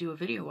want me to do a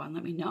video on,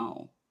 let me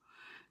know.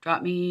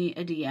 Drop me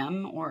a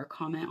DM or a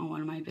comment on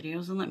one of my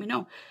videos and let me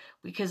know,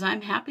 because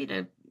I'm happy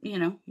to,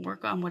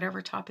 work on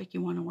whatever topic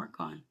you want to work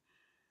on.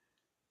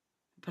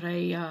 But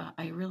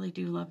I really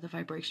do love the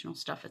vibrational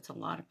stuff. It's a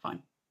lot of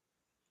fun.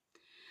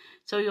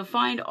 So you'll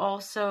find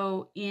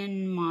also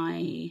in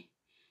my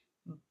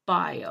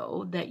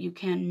bio that you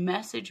can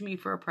message me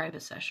for a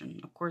private session.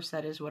 Of course,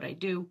 that is what I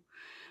do.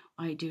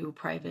 I do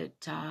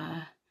private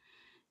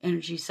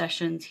energy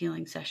sessions,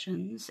 healing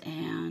sessions,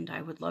 and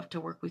I would love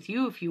to work with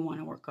you if you want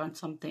to work on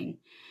something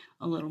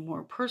a little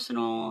more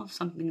personal,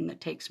 something that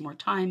takes more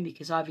time,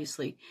 because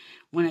obviously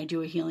when I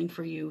do a healing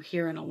for you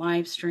here in a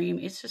live stream,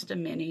 it's just a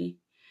mini,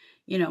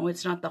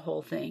 it's not the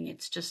whole thing.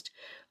 It's just,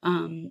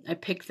 I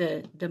pick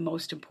the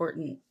most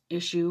important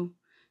issue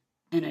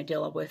and I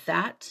deal with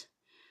that.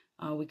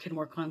 We can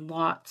work on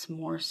lots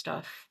more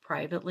stuff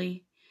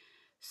privately.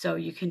 So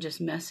you can just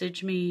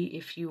message me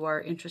if you are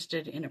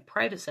interested in a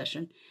private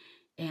session,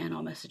 and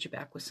I'll message you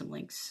back with some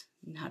links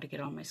and how to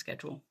get on my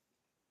schedule.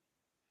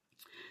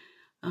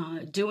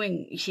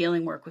 Doing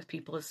healing work with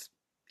people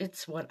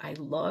it's what I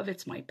love.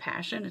 It's my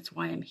passion. It's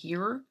why I'm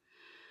here.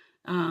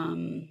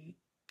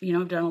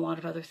 I've done a lot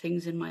of other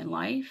things in my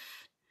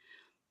life.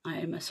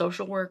 I'm a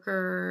social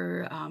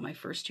worker. My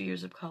first 2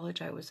 years of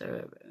college, I was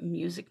a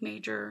music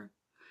major,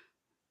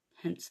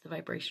 hence the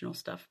vibrational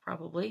stuff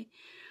probably.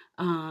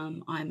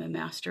 I'm a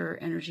master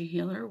energy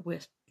healer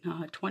with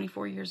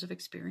 24 years of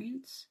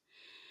experience.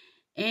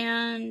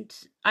 And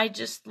I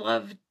just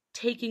love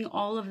taking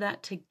all of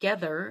that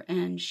together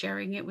and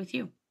sharing it with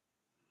you.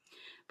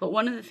 But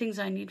one of the things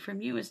I need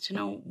from you is to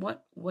know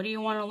what do you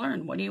want to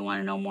learn? What do you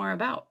want to know more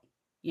about?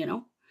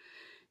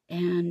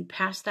 And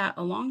pass that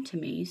along to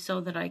me so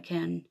that I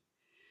can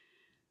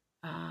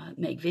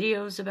make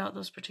videos about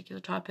those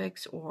particular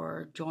topics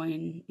or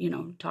join,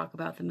 talk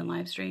about them in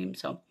live stream.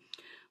 So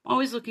I'm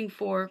always looking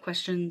for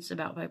questions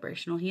about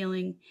vibrational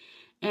healing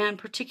and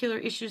particular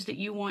issues that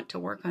you want to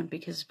work on,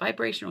 because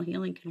vibrational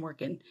healing can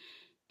work in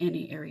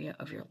any area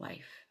of your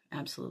life,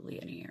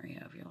 absolutely any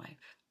area of your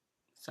life.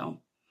 So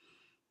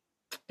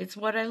it's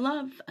what I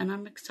love, and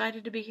I'm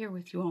excited to be here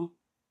with you all.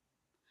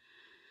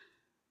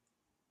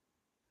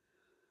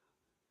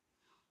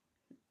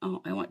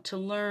 Oh, I want to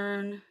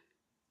learn.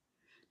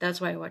 That's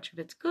why I watch if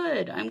it's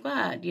good. I'm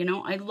glad.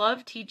 I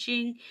love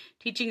teaching.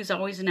 Teaching is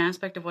always an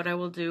aspect of what I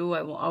will do.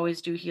 I will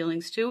always do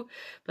healings too.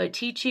 But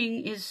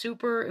teaching is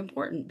super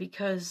important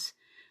because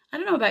I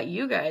don't know about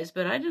you guys,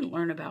 but I didn't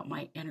learn about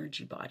my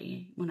energy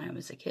body when I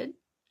was a kid.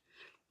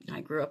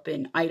 I grew up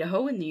in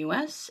Idaho in the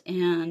US,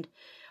 and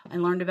I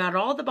learned about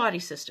all the body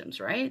systems,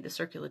 right? The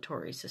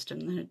circulatory system,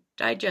 the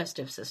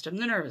digestive system,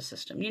 the nervous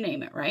system, you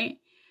name it, right?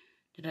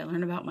 Did I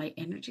learn about my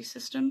energy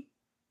system?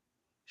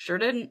 Sure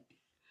didn't.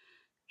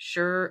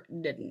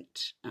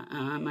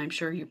 I'm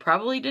sure you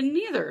probably didn't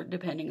either,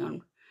 depending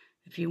on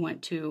if you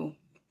went to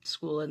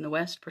school in the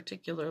West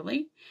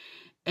particularly.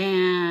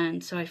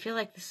 And so I feel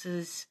like this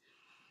is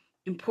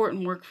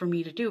important work for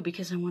me to do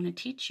because I want to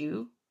teach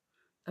you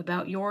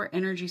about your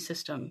energy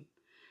system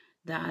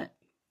that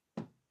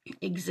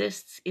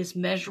exists, is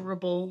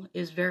measurable,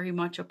 is very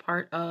much a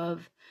part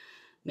of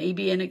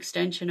maybe an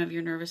extension of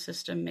your nervous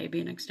system,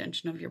 maybe an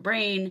extension of your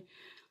brain.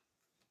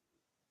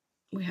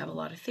 We have a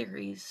lot of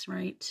theories,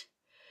 right?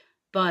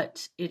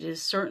 But it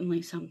is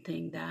certainly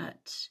something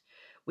that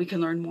we can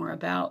learn more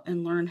about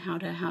and learn how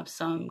to have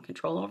some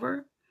control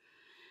over,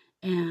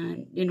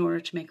 and in order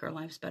to make our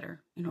lives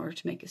better, in order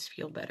to make us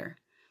feel better.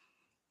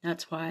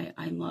 That's why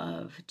I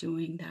love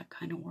doing that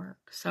kind of work.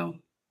 So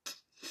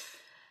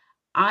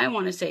I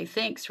want to say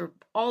thanks for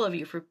all of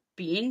you for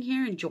being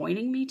here and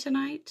joining me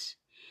tonight.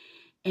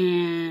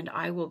 And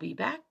I will be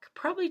back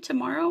probably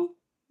tomorrow.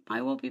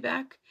 I will be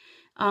back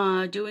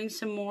doing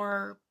some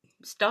more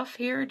stuff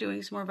here,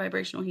 doing some more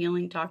vibrational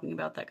healing, talking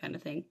about that kind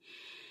of thing.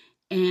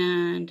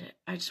 And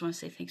I just want to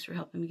say thanks for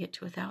helping me get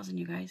to 1,000,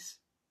 you guys.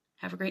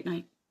 Have a great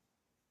night.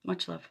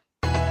 Much love.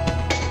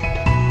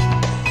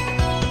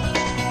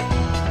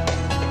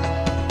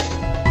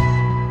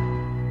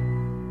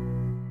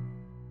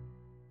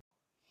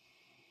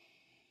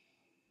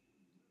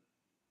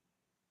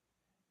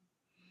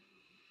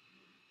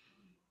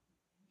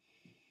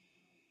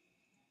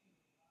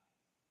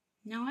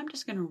 Now I'm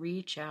just going to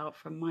reach out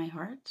from my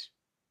heart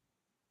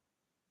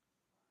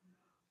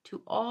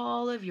to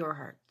all of your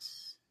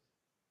hearts,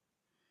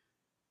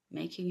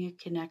 making a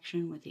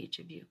connection with each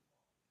of you.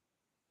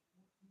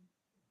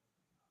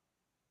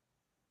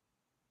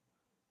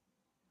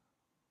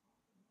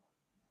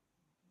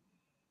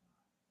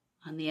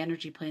 On the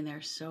energy plane, there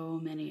are so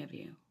many of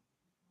you.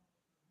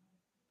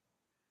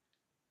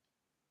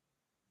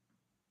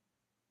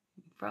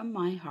 From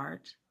my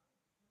heart,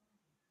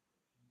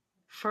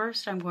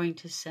 first I'm going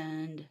to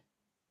send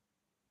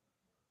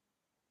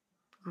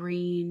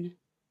green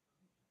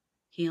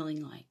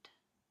healing light.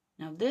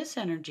 Now this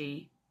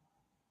energy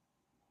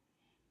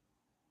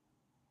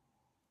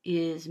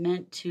is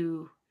meant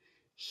to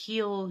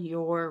heal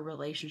your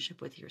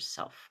relationship with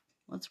yourself.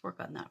 Let's work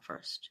on that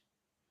first.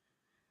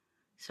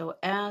 So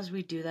as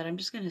we do that, I'm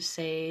just going to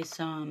say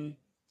some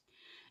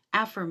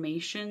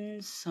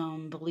affirmations,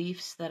 some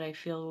beliefs that I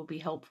feel will be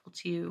helpful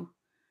to you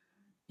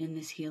in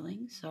this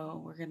healing.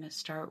 So we're going to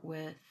start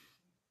with,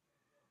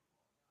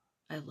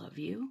 I love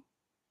you.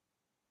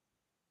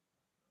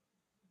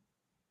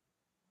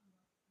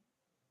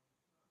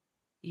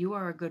 You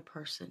are a good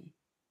person.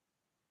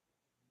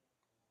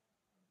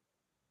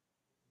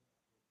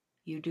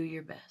 You do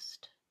your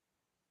best.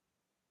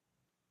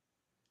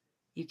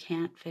 You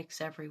can't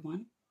fix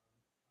everyone.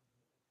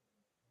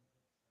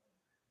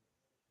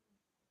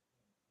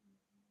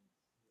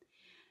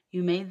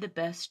 You made the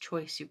best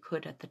choice you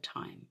could at the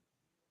time.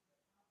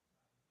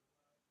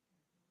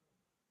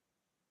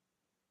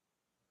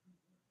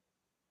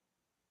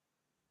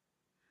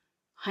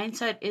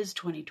 Hindsight is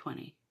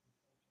 20/20.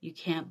 You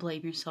can't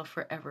blame yourself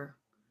forever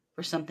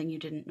for something you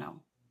didn't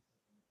know.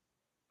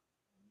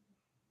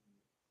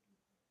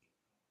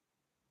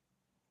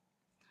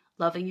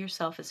 Loving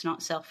yourself is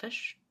not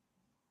selfish.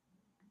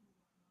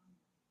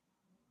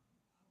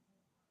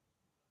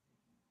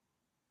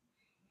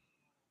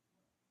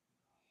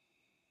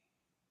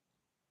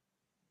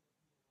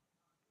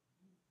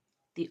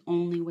 The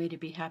only way to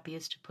be happy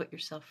is to put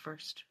yourself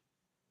first.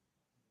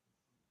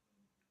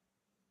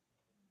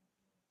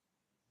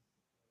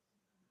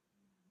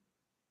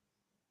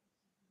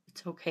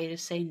 It's okay to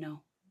say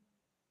no.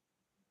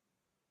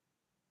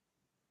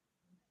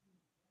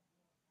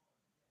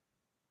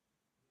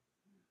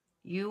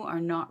 You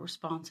are not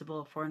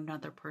responsible for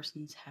another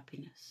person's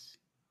happiness.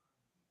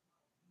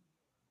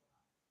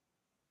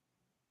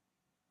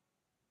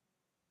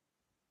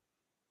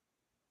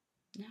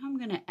 Now I'm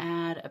going to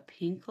add a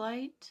pink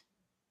light.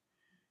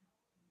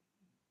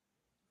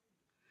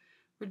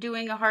 We're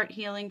doing a heart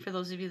healing for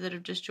those of you that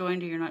have just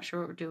joined or you're not sure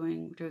what we're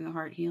doing. We're doing a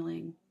heart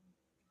healing.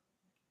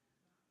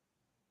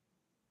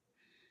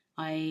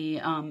 I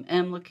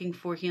am looking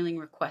for healing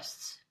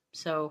requests.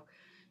 So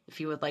if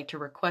you would like to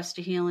request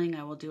a healing,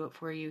 I will do it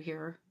for you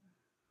here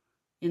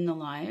in the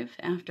live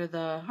after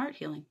the heart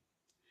healing.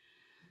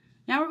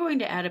 Now we're going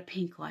to add a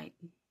pink light.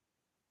 So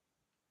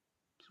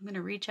I'm going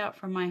to reach out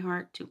from my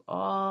heart to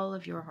all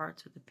of your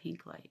hearts with a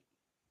pink light.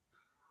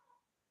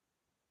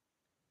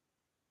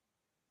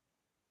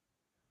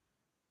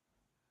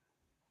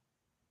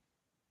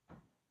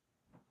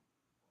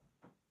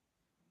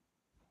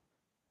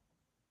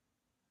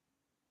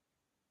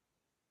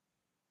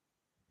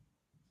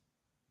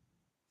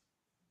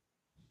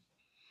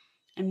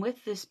 And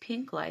with this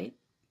pink light,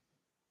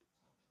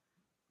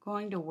 I'm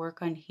going to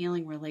work on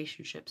healing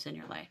relationships in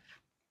your life.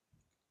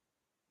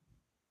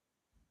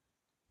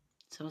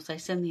 So as I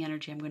send the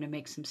energy, I'm going to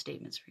make some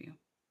statements for you.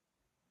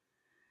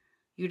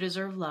 You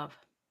deserve love.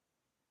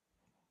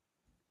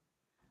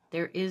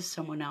 There is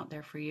someone out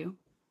there for you.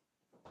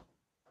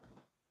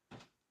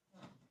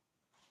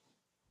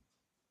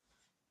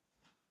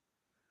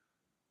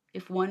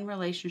 If one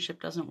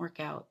relationship doesn't work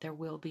out, there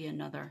will be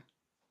another.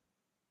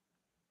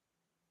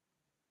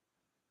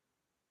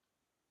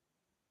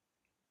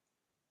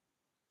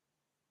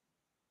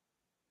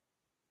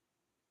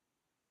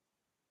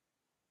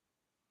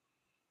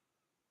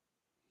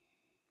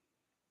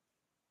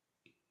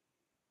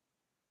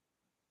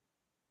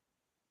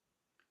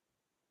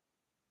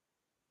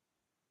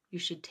 You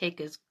should take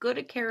as good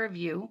a care of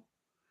you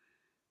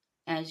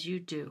as you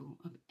do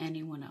of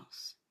anyone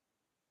else.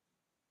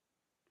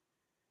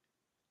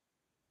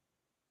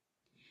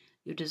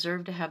 You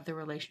deserve to have the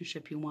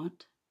relationship you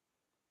want.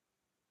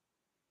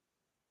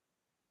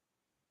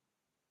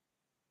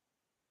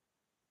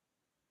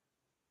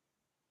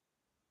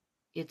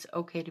 It's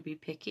okay to be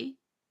picky.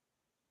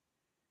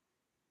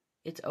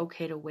 It's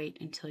okay to wait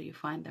until you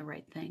find the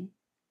right thing.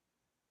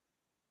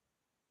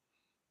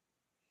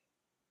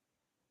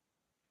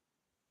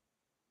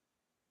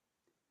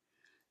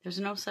 There's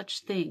no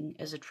such thing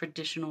as a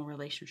traditional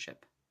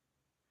relationship.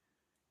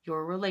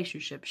 Your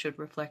relationship should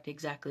reflect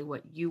exactly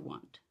what you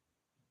want,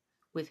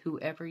 with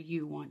whoever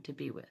you want to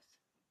be with.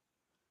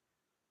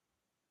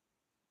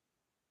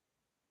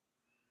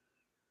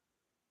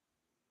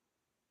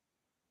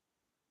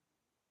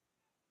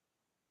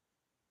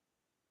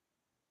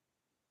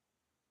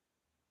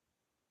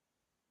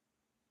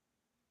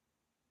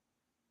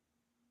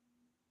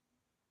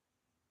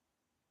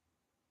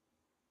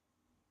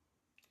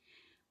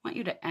 I want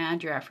you to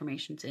add your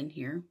affirmations in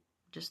here.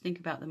 Just think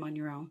about them on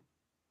your own.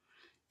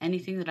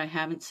 Anything that I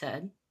haven't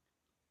said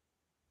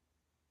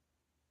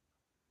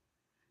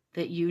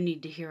that you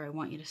need to hear, I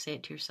want you to say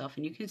it to yourself.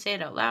 And you can say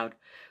it out loud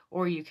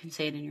or you can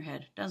say it in your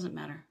head. It doesn't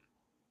matter.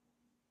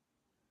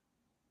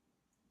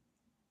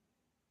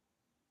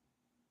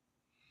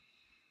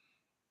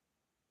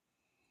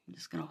 I'm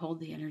just going to hold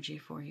the energy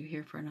for you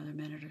here for another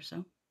minute or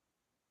so.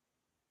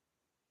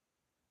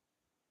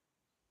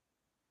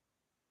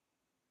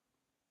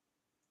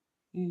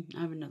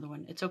 I have another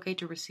one. It's okay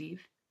to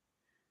receive.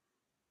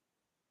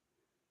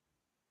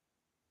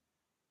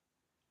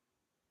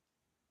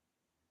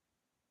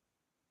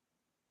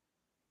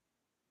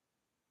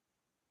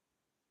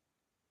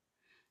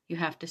 You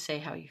have to say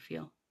how you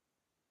feel.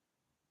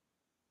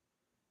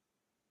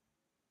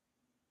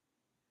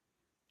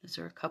 These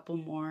are a couple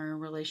more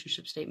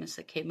relationship statements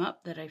that came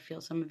up that I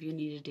feel some of you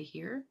needed to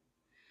hear.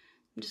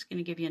 I'm just going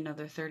to give you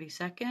another 30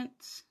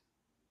 seconds.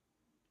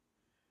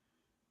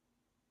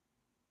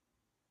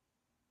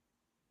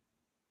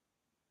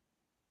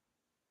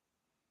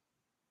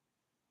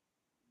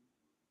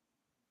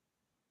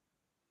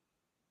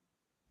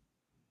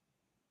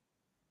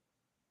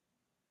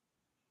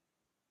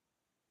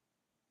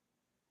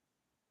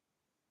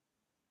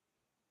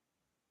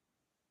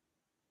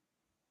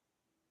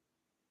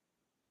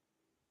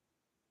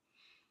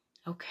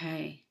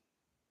 Okay.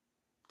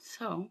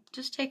 So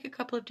just take a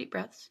couple of deep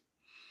breaths.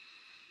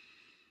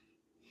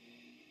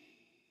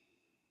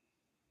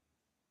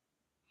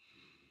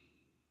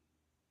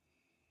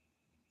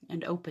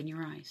 And open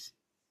your eyes.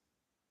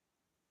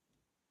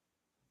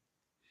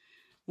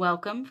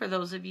 Welcome. For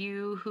those of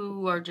you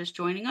who are just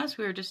joining us,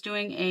 we are just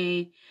doing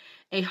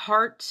a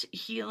heart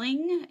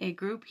healing, a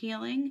group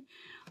healing.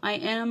 I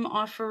am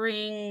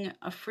offering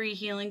a free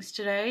healings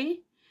today,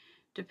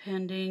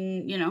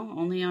 depending,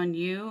 only on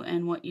you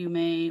and what you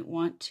may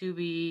want to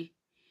be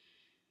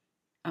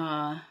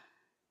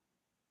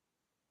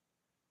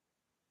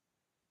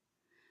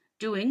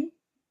doing.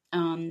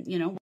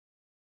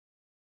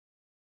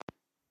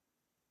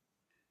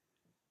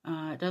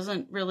 It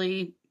doesn't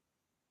really,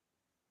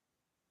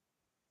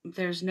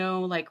 there's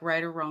no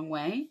right or wrong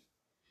way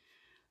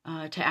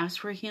to ask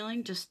for a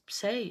healing. Just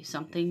say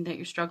something that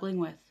you're struggling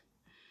with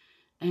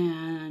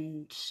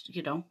and,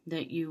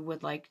 that you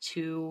would like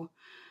to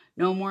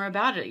know more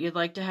about it. You'd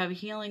like to have a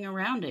healing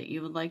around it.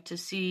 You would like to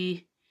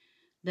see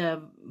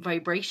the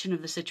vibration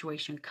of the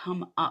situation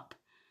come up.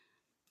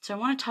 So I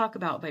want to talk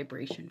about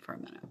vibration for a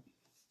minute.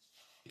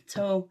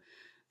 So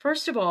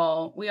First of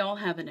all, we all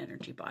have an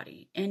energy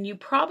body, and you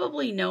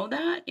probably know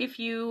that if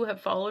you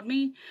have followed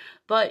me.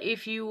 But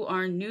if you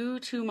are new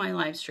to my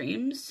live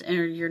streams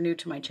or you're new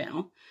to my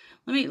channel,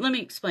 let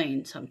me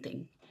explain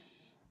something.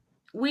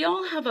 We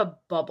all have a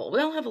bubble.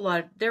 We all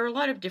have there are a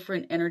lot of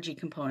different energy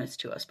components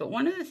to us, but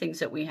one of the things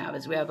that we have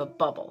is we have a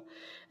bubble.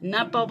 And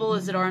that bubble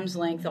is at arm's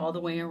length all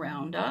the way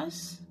around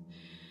us.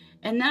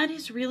 And that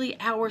is really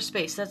our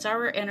space. That's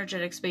our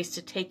energetic space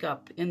to take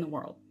up in the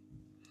world.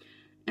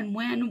 And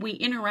when we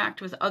interact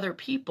with other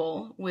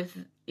people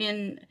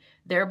within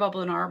their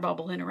bubble and our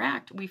bubble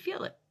interact, we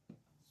feel it.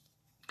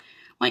 I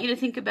want you to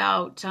think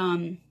about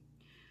the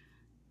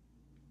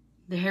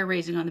hair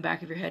raising on the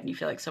back of your head and you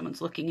feel like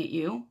someone's looking at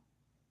you.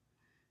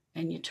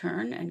 And you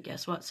turn and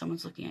guess what?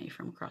 Someone's looking at you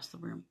from across the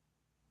room.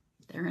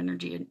 Their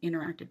energy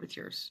interacted with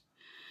yours.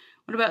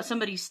 What about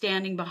somebody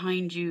standing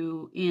behind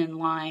you in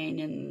line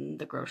in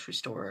the grocery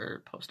store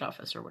or post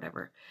office or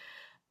whatever?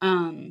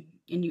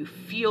 And you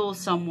feel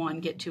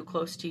someone get too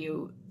close to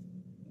you,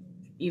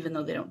 even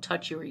though they don't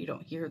touch you or you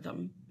don't hear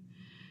them.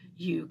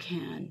 You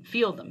can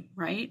feel them,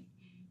 right?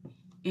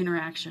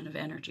 Interaction of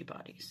energy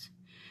bodies.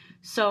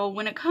 So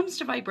when it comes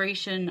to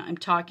vibration, I'm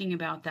talking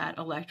about that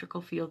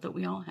electrical field that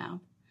we all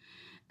have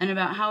and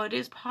about how it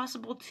is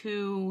possible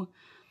to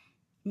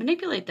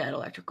manipulate that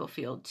electrical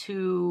field,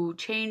 to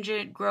change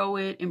it, grow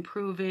it,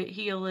 improve it,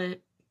 heal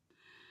it.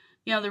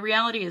 You know, the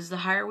reality is the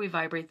higher we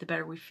vibrate, the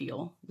better we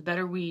feel, the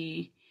better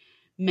we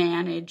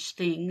manage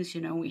things. You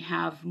know, we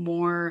have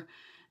more,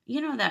 you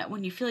know, that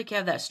when you feel like you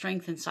have that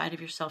strength inside of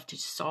yourself to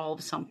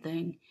solve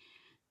something,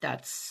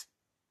 that's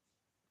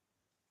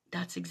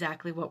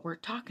exactly what we're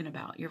talking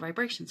about. Your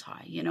vibration's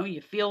high. You know,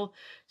 you feel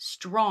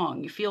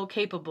strong, you feel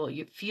capable,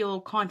 you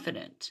feel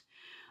confident.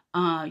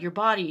 Your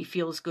body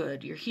feels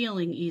good. You're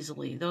healing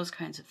easily, those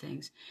kinds of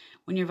things.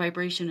 When your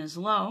vibration is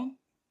low,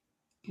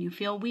 you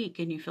feel weak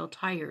and you feel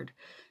tired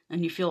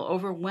and you feel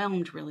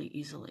overwhelmed really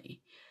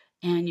easily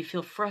and you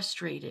feel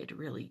frustrated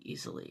really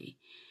easily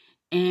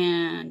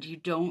and you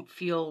don't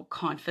feel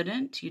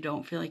confident. You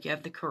don't feel like you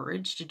have the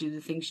courage to do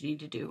the things you need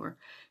to do or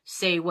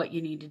say what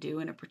you need to do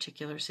in a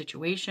particular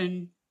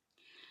situation.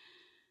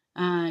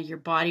 Your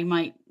body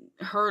might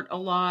hurt a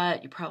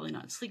lot. You're probably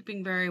not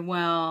sleeping very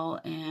well,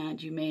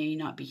 and you may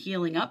not be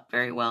healing up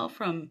very well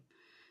from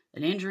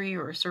an injury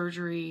or a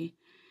surgery.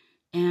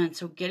 And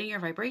so getting your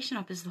vibration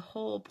up is the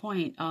whole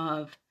point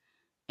of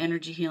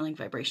energy healing,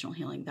 vibrational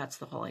healing. That's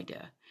the whole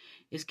idea,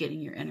 is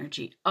getting your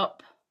energy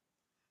up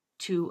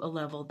to a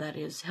level that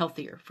is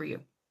healthier for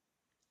you.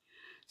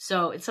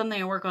 So it's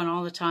something I work on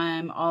all the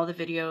time. All the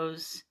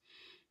videos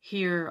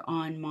here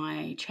on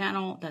my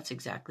channel, that's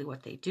exactly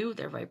what they do.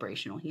 They're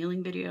vibrational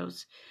healing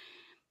videos.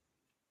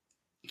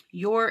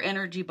 Your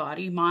energy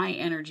body, my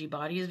energy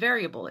body, is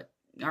variable.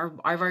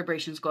 Our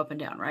vibrations go up and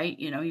down, right?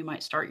 You know, you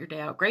might start your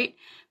day out great.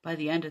 By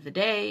the end of the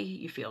day,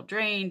 you feel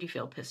drained, you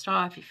feel pissed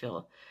off, you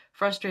feel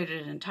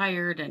frustrated and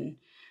tired, and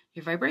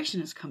your vibration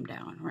has come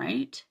down,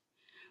 right?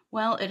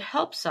 Well, it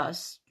helps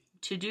us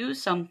to do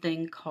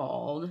something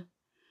called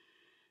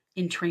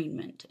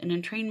entrainment. And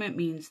entrainment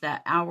means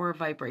that our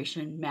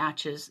vibration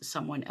matches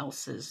someone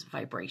else's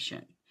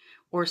vibration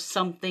or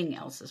something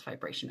else's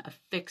vibration, a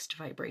fixed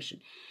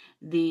vibration.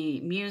 The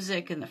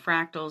music and the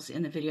fractals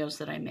in the videos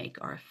that I make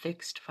are a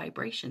fixed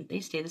vibration. They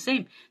stay the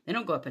same. They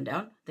don't go up and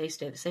down. They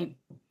stay the same.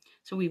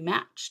 So we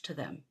match to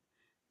them.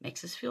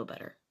 Makes us feel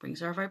better.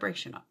 Brings our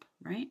vibration up,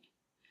 right?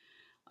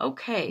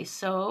 Okay,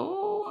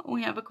 so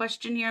we have a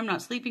question here. I'm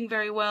not sleeping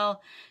very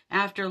well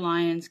after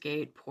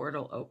Lionsgate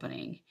portal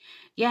opening.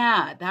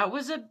 Yeah, that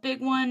was a big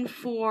one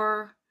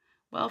for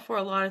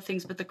a lot of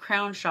things, but the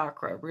crown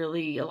chakra,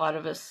 really, a lot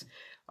of us,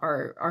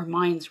 our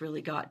minds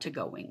really got to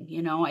going.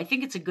 You know, I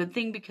think it's a good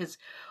thing because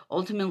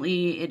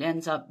ultimately it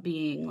ends up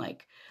being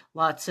like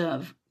lots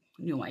of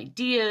new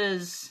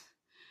ideas,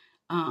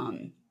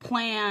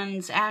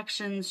 plans,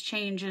 actions,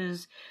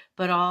 changes,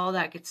 but all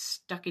that gets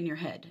stuck in your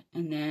head.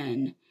 And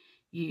then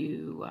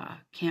you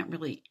can't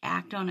really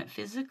act on it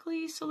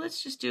physically. So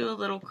let's just do a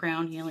little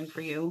crown healing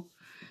for you.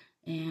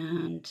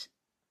 And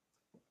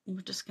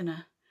we're just going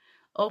to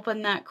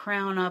open that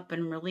crown up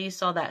and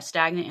release all that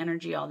stagnant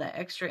energy, all that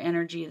extra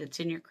energy that's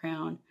in your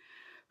crown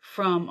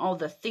from all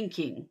the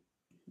thinking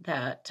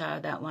that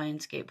that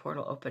Lionsgate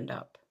portal opened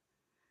up.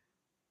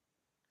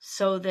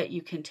 So that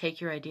you can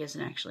take your ideas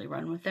and actually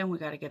run with them. We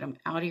got to get them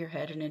out of your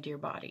head and into your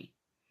body.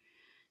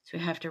 So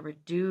we have to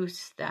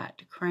reduce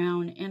that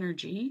crown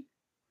energy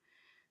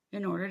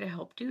in order to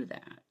help do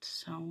that.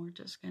 So we're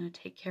just going to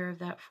take care of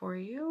that for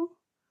you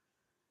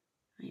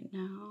right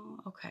now.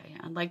 Okay,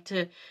 I'd like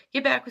to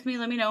get back with me.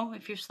 Let me know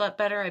if you've slept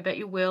better. I bet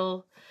you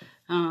will.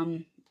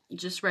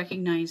 Just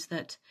recognize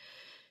that,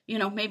 you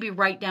know, maybe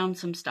write down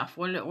some stuff.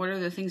 What are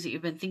the things that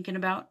you've been thinking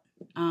about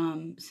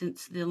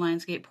since the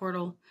Lionsgate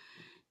portal?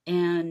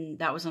 And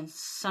that was on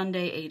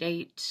Sunday,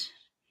 8/8.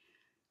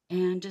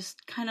 And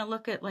just kind of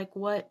look at like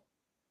what,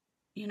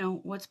 you know,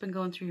 what's been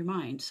going through your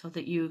mind so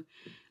that you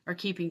are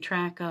keeping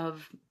track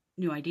of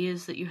new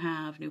ideas that you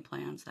have, new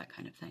plans, that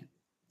kind of thing.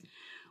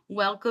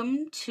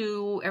 welcome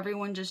to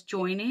everyone just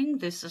joining.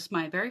 This is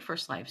my very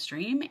first live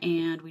stream,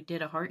 and we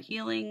did a heart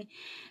healing,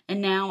 and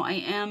now I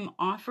am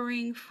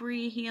offering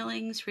free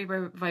healings, free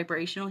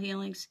vibrational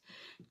healings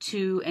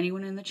to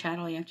anyone in the chat.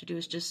 All you have to do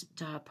is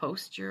just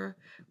post your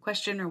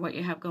question or what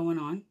you have going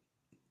on.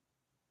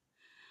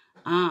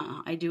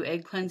 I do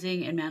egg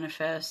cleansing and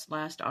manifest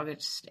last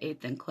August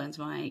 8th and cleanse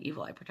my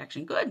evil eye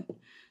protection. Good.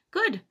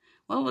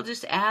 Well, we'll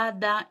just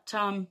add that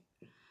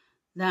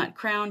that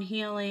crown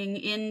healing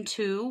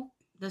into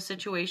the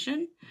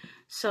situation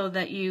so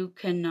that you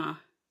can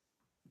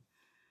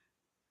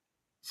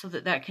so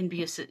that can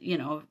be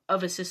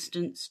of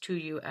assistance to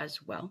you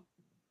as well.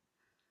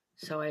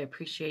 So I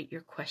appreciate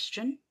your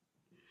question.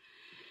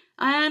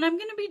 And I'm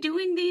going to be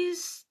doing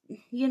these,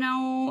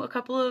 a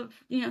couple of,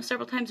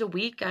 several times a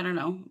week. I don't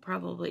know,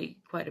 probably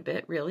quite a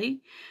bit,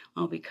 really.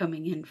 I'll be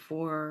coming in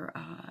for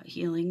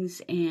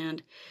healings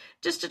and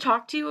just to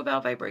talk to you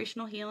about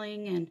vibrational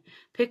healing and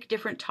pick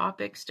different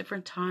topics,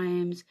 different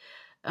times.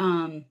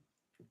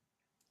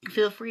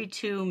 Feel free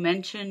to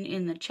mention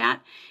in the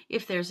chat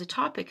if there's a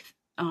topic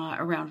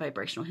around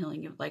vibrational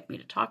healing you would like me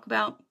to talk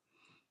about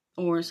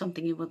or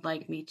something you would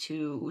like me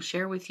to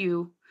share with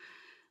you.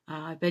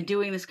 I've been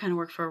doing this kind of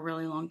work for a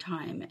really long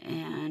time,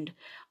 and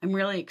I'm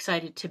really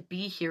excited to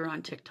be here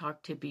on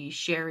TikTok to be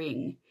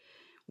sharing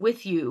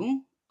with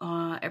you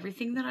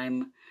everything that I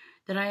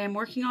am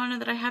working on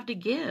and that I have to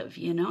give.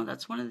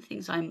 That's one of the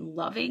things I'm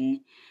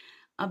loving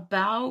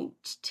about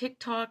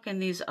TikTok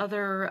and these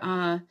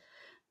other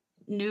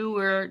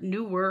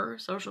newer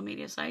social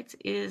media sites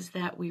is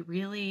that we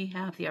really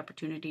have the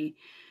opportunity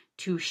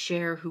to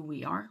share who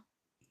we are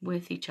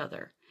with each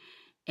other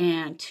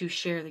and to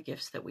share the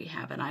gifts that we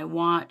have. And I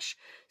watch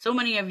so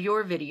many of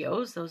your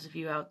videos, those of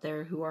you out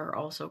there who are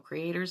also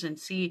creators, and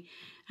see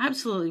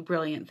absolutely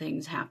brilliant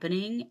things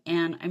happening.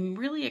 And I'm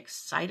really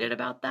excited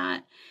about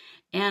that.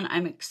 And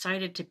I'm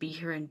excited to be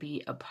here and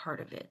be a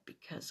part of it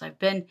because I've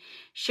been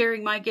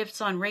sharing my gifts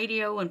on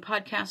radio and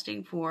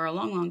podcasting for a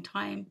long, long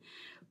time.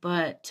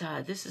 But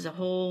this is a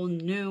whole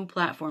new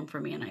platform for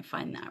me, and I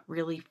find that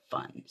really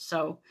fun.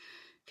 So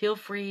feel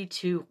free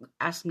to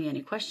ask me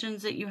any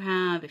questions that you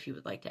have. If you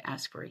would like to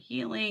ask for a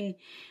healing,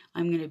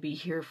 I'm going to be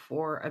here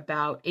for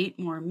about 8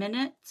 more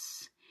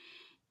minutes.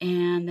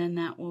 And then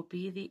that will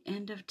be the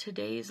end of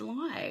today's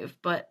live.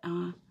 But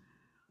I'm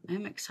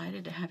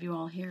excited to have you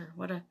all here.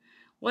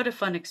 What a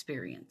fun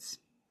experience.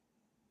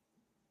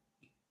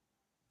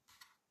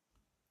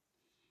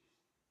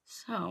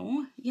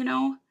 So,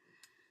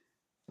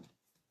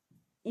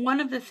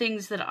 one of the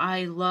things that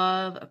I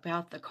love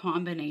about the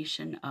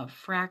combination of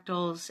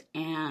fractals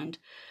and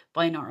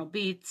binaural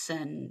beats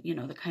and,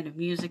 the kind of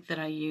music that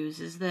I use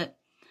is that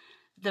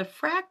the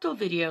fractal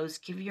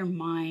videos give your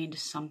mind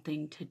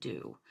something to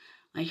do.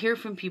 I hear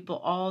from people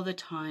all the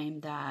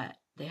time that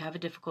they have a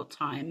difficult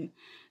time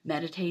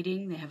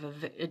meditating. They have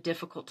a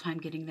difficult time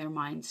getting their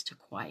minds to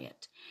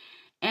quiet.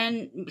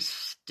 And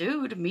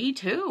dude, me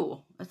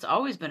too. It's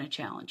always been a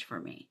challenge for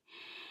me.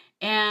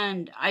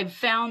 And I've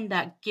found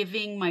that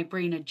giving my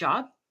brain a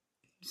job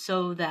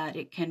so that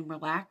it can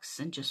relax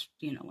and just,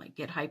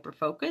 get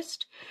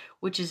hyper-focused,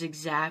 which is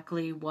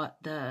exactly what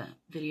the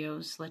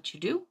videos let you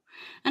do.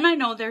 And I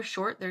know they're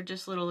short. They're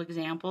just little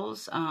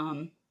examples.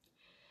 I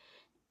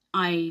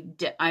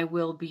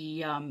will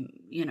be,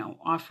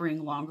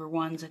 offering longer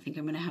ones. I think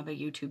I'm going to have a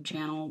YouTube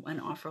channel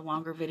and offer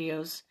longer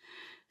videos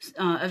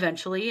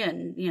eventually.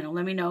 And,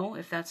 let me know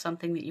if that's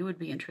something that you would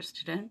be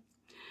interested in.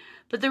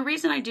 But the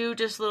reason I do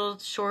just little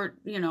short,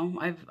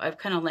 I've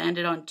kind of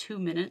landed on 2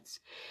 minutes,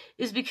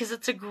 is because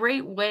it's a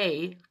great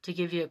way to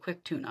give you a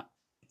quick tune-up.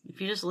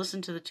 If you just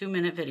listen to the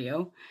 2-minute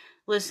video,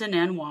 listen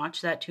and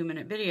watch that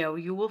 2-minute video,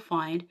 you will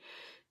find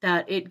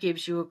that it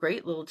gives you a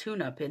great little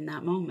tune-up in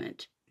that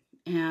moment.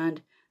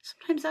 And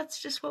sometimes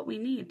that's just what we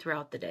need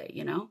throughout the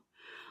day,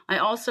 I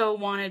also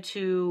wanted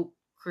to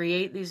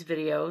create these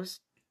videos,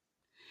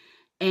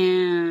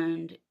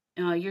 and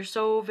you're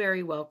so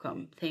very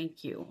welcome.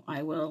 Thank you.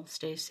 I will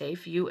stay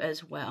safe. You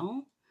as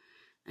well.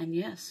 And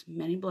yes,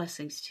 many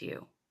blessings to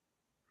you.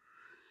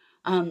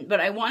 But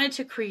I wanted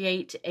to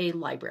create a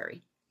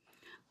library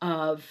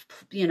of,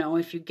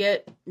 if you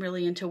get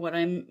really into what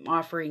I'm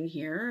offering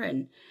here,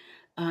 and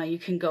you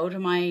can go to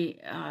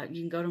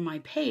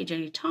my page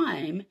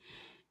anytime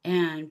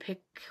and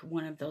pick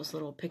one of those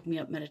little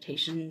pick-me-up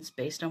meditations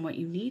based on what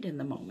you need in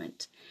the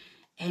moment.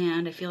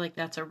 And I feel like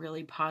that's a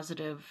really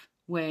positive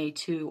way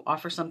to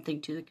offer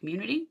something to the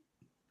community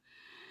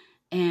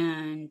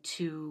and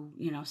to,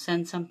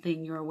 send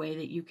something your way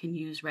that you can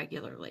use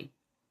regularly.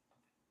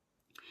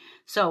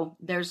 So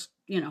there's,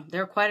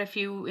 there are quite a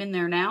few in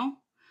there now.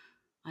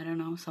 I don't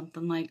know,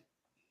 something like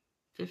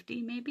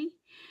 50 maybe.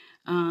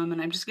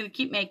 And I'm just going to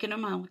keep making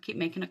them. I'll keep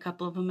making a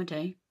couple of them a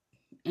day.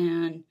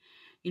 And,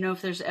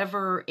 if there's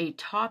ever a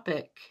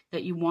topic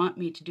that you want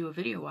me to do a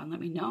video on, let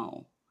me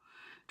know.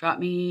 Drop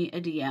me a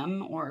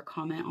DM or a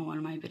comment on one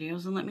of my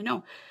videos and let me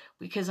know,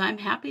 because I'm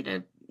happy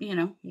to,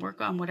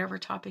 work on whatever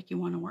topic you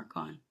want to work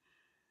on.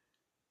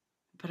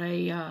 But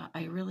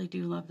I really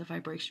do love the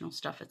vibrational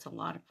stuff. It's a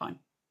lot of fun.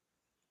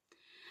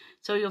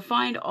 So you'll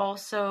find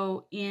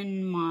also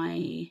in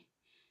my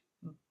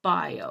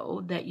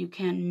bio that you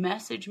can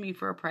message me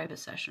for a private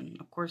session.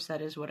 Of course,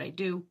 that is what I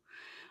do.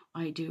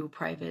 I do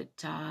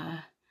private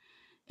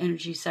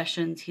energy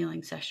sessions,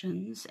 healing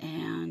sessions,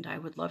 and I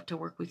would love to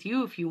work with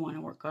you if you want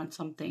to work on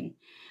something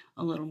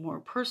a little more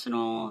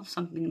personal,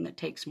 something that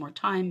takes more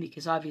time,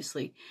 because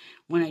obviously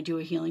when I do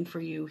a healing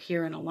for you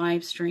here in a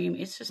live stream,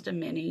 it's just a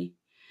mini,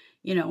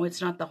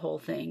 it's not the whole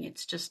thing.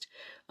 It's just,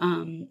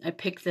 I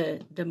pick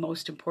the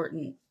most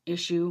important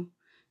issue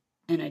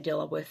and I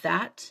deal with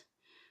that.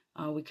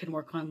 We can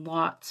work on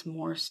lots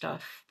more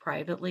stuff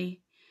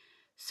privately.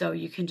 So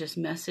you can just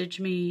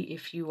message me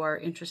if you are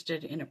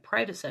interested in a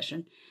private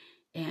session,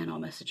 and I'll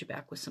message you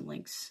back with some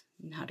links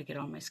and how to get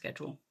on my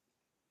schedule.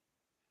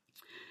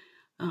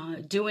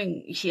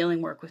 Doing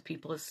healing work with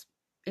people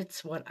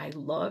it's what I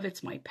love.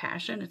 It's my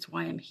passion. It's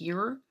why I'm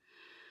here.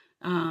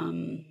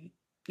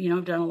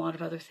 I've done a lot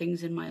of other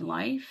things in my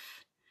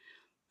life.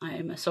 I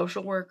am a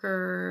social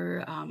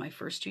worker. My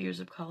first 2 years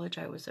of college,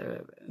 I was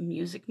a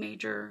music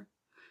major,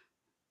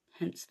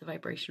 hence the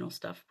vibrational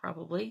stuff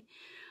probably.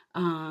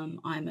 I'm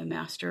a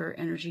master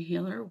energy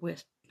healer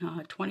with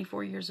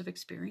 24 years of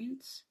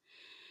experience.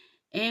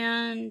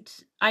 And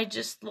I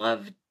just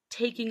love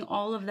taking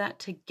all of that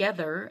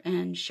together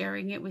and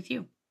sharing it with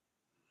you.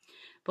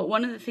 But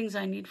one of the things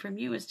I need from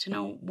you is to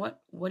know what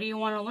do you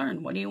want to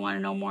learn? What do you want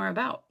to know more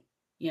about?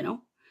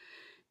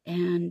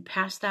 And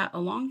pass that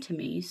along to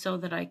me so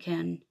that I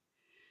can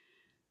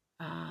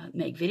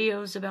make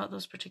videos about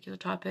those particular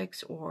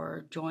topics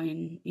or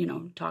join,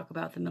 talk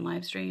about them in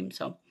live stream.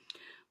 So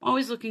I'm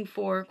always looking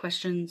for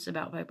questions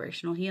about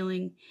vibrational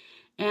healing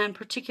and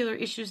particular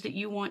issues that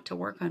you want to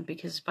work on,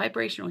 because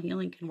vibrational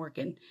healing can work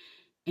in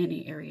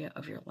any area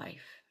of your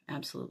life,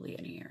 absolutely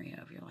any area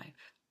of your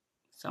life.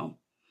 So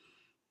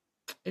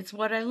it's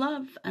what I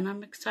love, and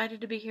I'm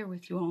excited to be here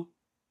with you all.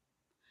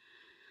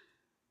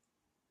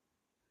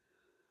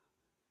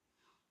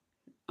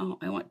 Oh,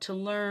 I want to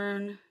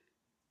learn.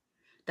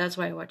 That's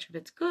why I watch if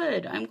it's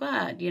good. I'm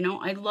glad.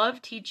 I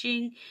love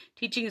teaching.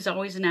 Teaching is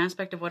always an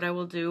aspect of what I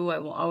will do. I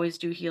will always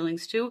do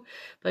healings too.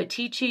 But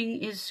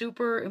teaching is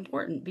super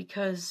important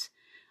because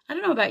I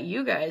don't know about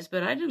you guys,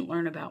 but I didn't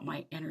learn about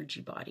my energy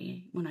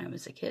body when I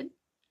was a kid.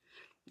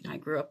 I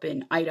grew up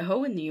in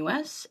Idaho in the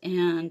U.S.,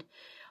 and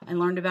I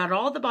learned about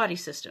all the body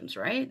systems,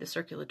 right? The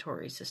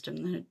circulatory system,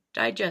 the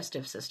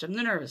digestive system,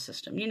 the nervous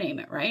system, you name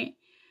it, right?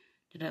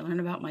 Did I learn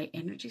about my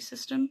energy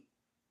system?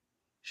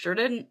 Sure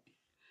didn't.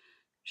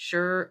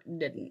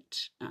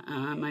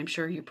 I'm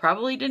sure you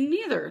probably didn't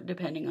either,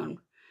 depending on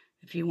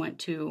if you went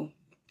to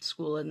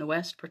school in the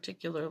West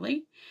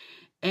particularly.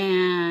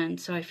 And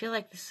so I feel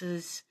like this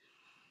is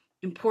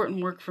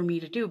important work for me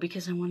to do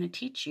because I want to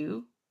teach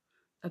you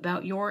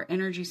about your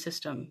energy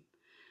system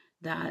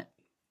that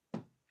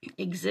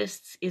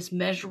exists, is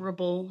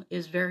measurable,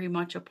 is very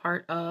much a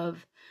part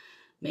of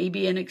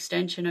maybe an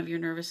extension of your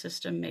nervous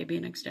system, maybe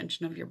an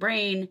extension of your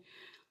brain.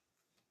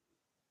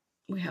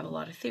 We have a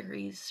lot of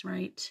theories,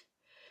 right?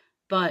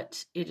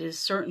 But it is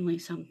certainly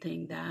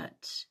something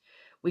that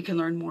we can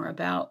learn more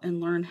about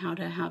and learn how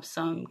to have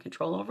some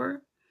control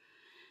over,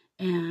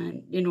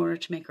 and in order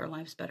to make our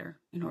lives better,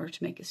 in order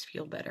to make us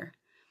feel better.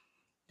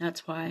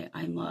 That's why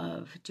I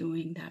love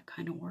doing that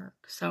kind of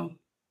work. So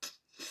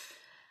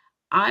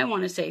I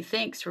want to say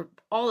thanks for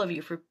all of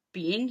you for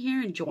being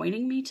here and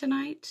joining me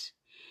tonight.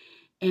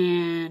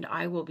 And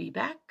I will be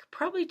back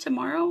probably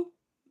tomorrow.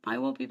 I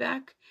will be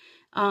back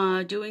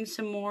doing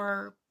some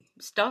more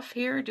stuff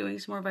here, doing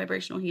some more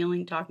vibrational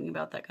healing, talking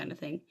about that kind of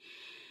thing.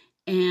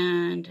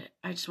 And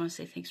I just want to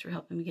say thanks for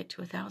helping me get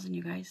to 1,000,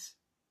 you guys.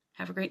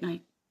 Have a great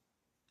night.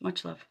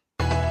 Much love.